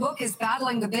 the new book is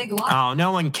Battling the Big Lie. Oh,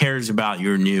 no one cares about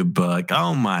your new book.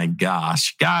 Oh my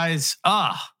gosh, guys.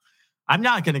 I'm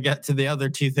not going to get to the other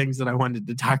 2 things that I wanted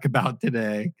to talk about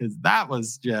today because that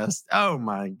was just, oh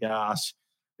my gosh.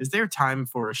 Is there time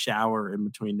for a shower in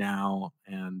between now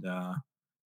and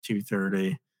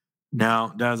 2:30?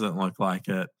 No, doesn't look like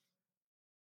it.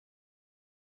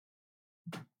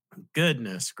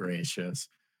 Goodness gracious.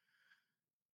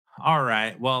 All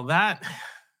right. Well,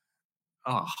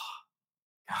 oh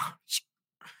gosh.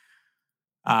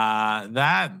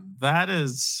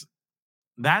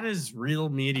 That is real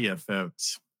media,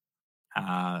 folks.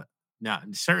 Not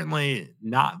certainly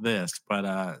not this,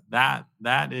 but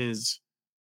that is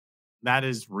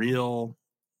real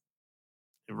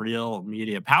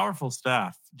media. Powerful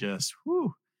stuff. Just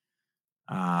whoo.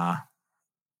 Uh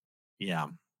yeah.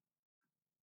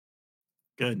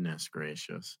 Goodness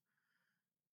gracious.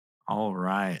 All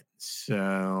right.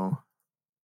 So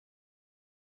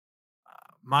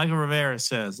Michael Rivera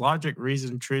says logic,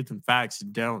 reason, truth, and facts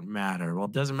don't matter. Well,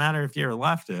 it doesn't matter if you're a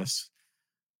leftist.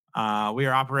 We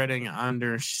are operating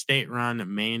under state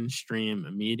run mainstream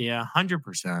media.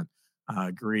 100%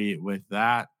 agree with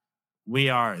that. We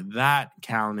are that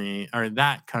county or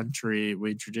that country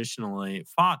we traditionally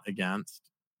fought against.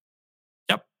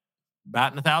 Yep.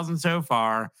 Batting 1,000 so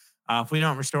far. If we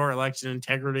don't restore election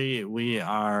integrity, we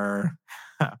are,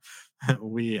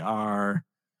 we are,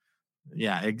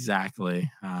 yeah, exactly.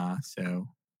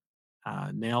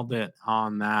 Nailed it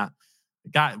on that.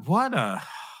 God, what a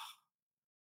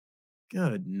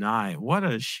good night. What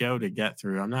a show to get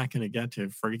through. I'm not going to get to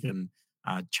freaking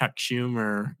Chuck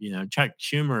Schumer. Chuck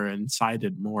Schumer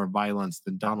incited more violence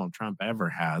than Donald Trump ever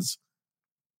has.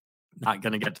 Not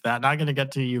going to get to that. Not going to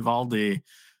get to Uvalde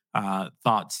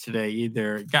thoughts today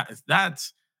either. Guys,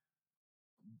 that's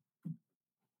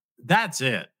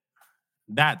it.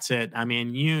 That's it. I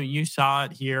mean, you saw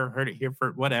it here, heard it here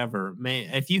for whatever.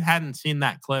 If you hadn't seen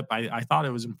that clip, I thought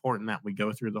it was important that we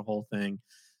go through the whole thing.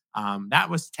 That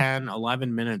was 10,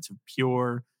 11 minutes of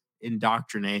pure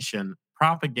indoctrination,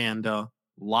 propaganda,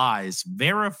 lies,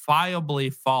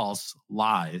 verifiably false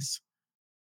lies.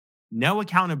 No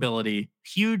accountability,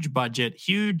 huge budget,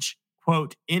 huge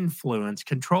quote influence,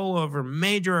 control over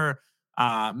major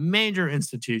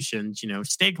institutions,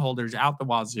 stakeholders out the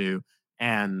wazoo,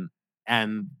 and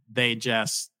they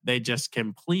just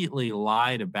completely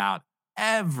lied about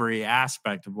every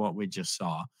aspect of what we just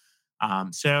saw.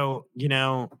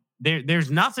 There's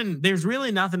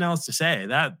really nothing else to say.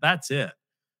 That's it.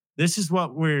 This is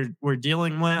what we're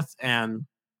dealing with, and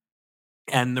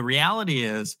the reality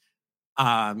is,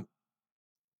 um,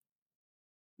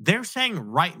 they're saying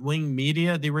right wing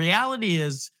media. The reality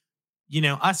is,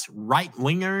 us right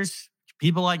wingers,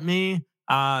 people like me,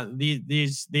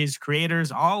 these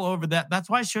creators all over that. That's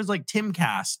why shows like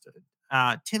Timcast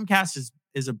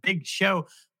is a big show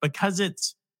because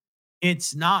it's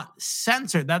not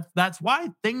censored. That's why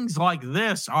things like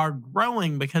this are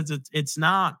growing because it's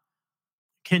not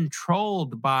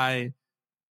controlled by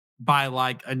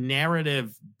like a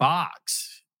narrative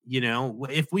box.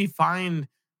 If we find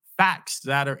facts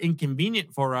that are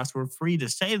inconvenient for us, we're free to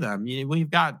say them. We've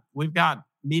got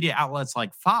media outlets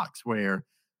like Fox where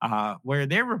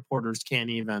their reporters can't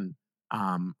even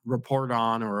report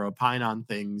on or opine on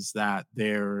things that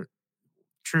their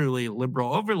truly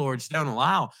liberal overlords don't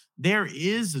allow. There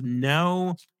is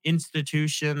no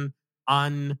institution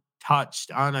untouched,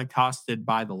 unaccosted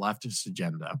by the leftist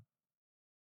agenda.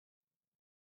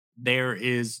 There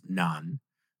is none.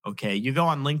 Okay. You go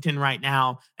on LinkedIn right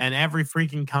now, and every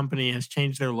freaking company has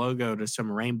changed their logo to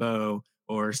some rainbow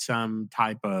or some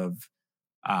type of,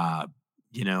 uh,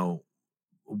 you know,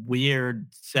 weird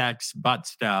sex butt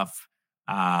stuff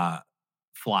uh,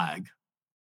 flag.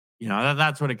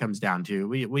 That's what it comes down to.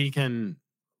 We can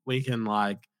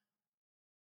like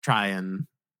try and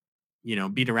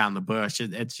beat around the bush.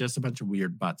 It's just a bunch of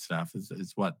weird butt stuff.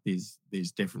 Is what these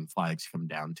different flags come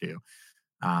down to.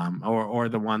 Or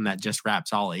the one that just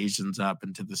wraps all Asians up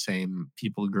into the same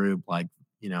people group, like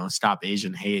stop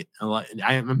Asian hate.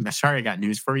 I'm sorry, I got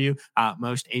news for you.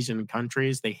 Most Asian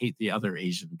countries, they hate the other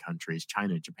Asian countries: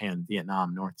 China, Japan,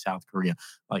 Vietnam, North, South Korea,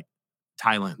 like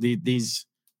Thailand. These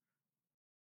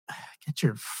get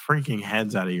your freaking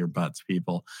heads out of your butts,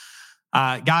 people.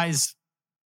 Guys,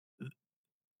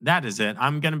 that is it.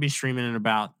 I'm going to be streaming in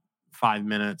about 5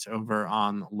 minutes over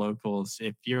on Locals.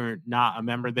 If you're not a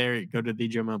member there, go to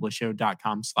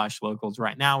thejoemoblyshow.com/locals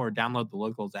right now, or download the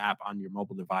Locals app on your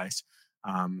mobile device.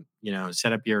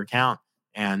 Set up your account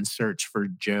and search for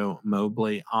Joe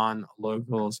Mobley on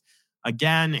Locals.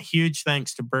 Again, huge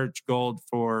thanks to Birch Gold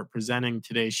for presenting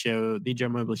today's show. The Joe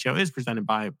Mobley Show is presented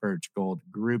by Birch Gold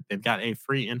Group. They've got a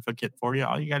free info kit for you.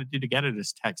 All you got to do to get it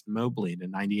is text Mobley to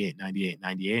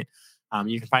 989898.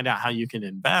 You can find out how you can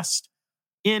invest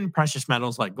in precious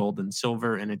metals like gold and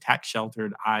silver in a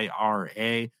tax-sheltered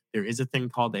IRA. There is a thing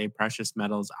called a precious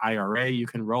metals IRA. You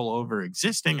can roll over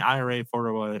existing IRA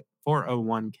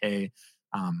 401k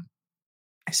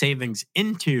savings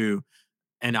into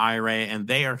an IRA, and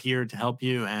they are here to help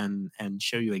you and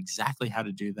show you exactly how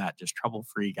to do that, just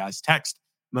trouble-free, guys. Text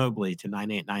Mobley to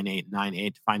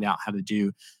 989898 to find out how to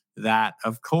do that.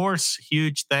 Of course,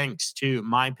 huge thanks to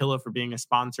MyPillow for being a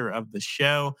sponsor of the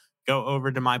show. Go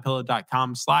over to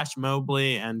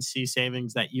mypillow.com/Mobley and see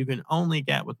savings that you can only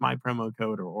get with my promo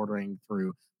code or ordering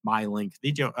through my link,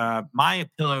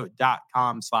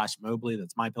 mypillow.com/Mobley.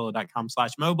 That's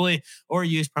mypillow.com/Mobley, or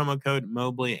use promo code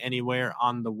Mobley anywhere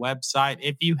on the website.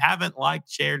 If you haven't liked,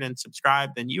 shared, and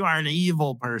subscribed, then you are an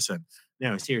evil person.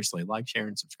 No, seriously, like, share,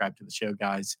 and subscribe to the show,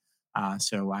 guys,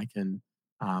 so I can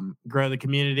grow the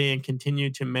community and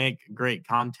continue to make great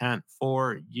content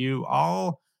for you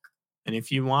all. And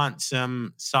if you want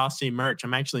some saucy merch,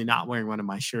 I'm actually not wearing one of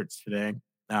my shirts today.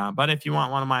 But if you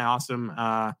want one of my awesome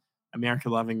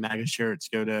America-loving MAGA shirts,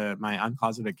 go to my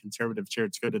uncloseted conservative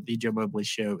shirts. Go to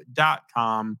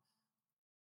thejoemobleyshow.com.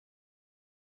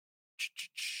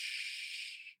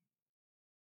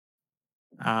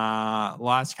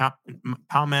 Last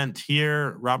comment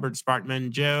here, Robert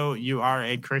Sparkman. Joe, you are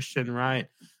a Christian, right?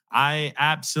 I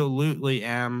absolutely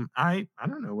am. I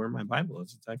don't know where my Bible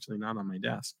is. It's actually not on my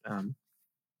desk.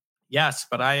 Yes,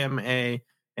 but I am a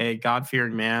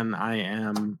God-fearing man. I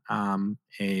am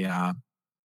a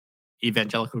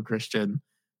evangelical Christian.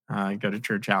 I go to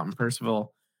church out in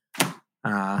Percival.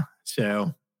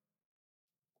 So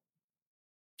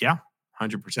yeah,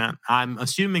 100%. I'm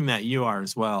assuming that you are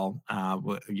as well.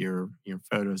 Your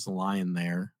photo's the lion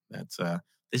there. That's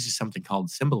this is something called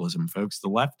symbolism, folks. The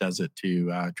left does it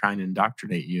to try and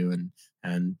indoctrinate you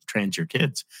and trans your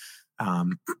kids.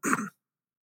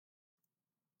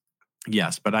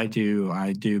 Yes, but I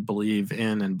do believe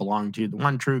in and belong to the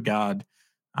one true God,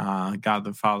 God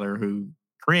the Father, who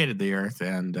created the earth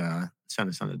and sent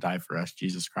his son to die for us,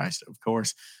 Jesus Christ, of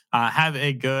course. Have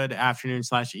a good afternoon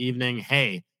 / evening.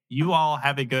 Hey, you all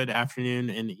have a good afternoon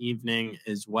and evening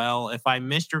as well. If I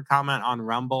missed your comment on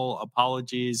Rumble,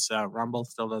 apologies. Rumble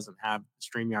still doesn't have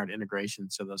StreamYard integration,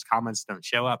 so those comments don't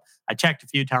show up. I checked a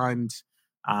few times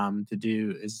to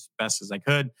do as best as I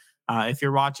could. If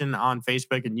you're watching on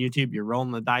Facebook and YouTube, you're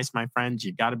rolling the dice, my friends.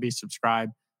 You got to be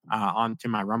subscribed onto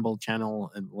my Rumble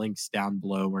channel, and links down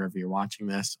below wherever you're watching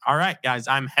this. All right, guys,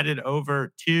 I'm headed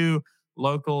over to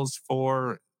Locals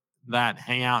for that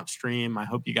Hangout stream. I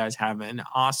hope you guys have an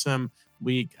awesome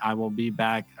week. I will be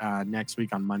back next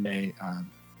week on Monday,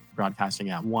 broadcasting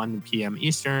at 1 p.m.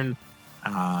 Eastern,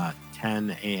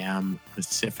 10 a.m.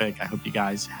 Pacific. I hope you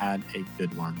guys had a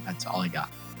good one. That's all I got.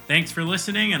 Thanks for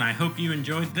listening, and I hope you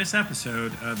enjoyed this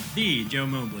episode of The Joe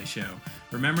Mobley Show.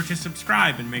 Remember to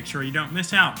subscribe and make sure you don't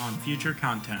miss out on future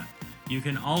content. You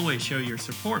can always show your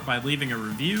support by leaving a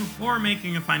review or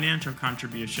making a financial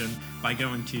contribution by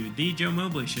going to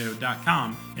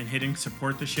thejoemobleyshow.com and hitting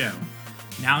support the show.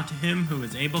 Now to him who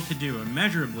is able to do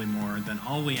immeasurably more than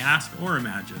all we ask or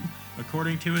imagine,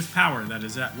 according to his power that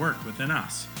is at work within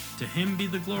us. To him be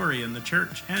the glory in the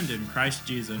church and in Christ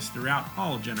Jesus throughout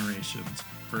all generations,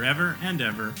 forever and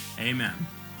ever. Amen.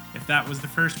 If that was the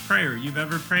first prayer you've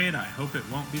ever prayed, I hope it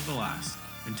won't be the last.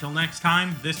 Until next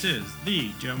time, this is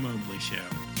The Joe Mobley Show.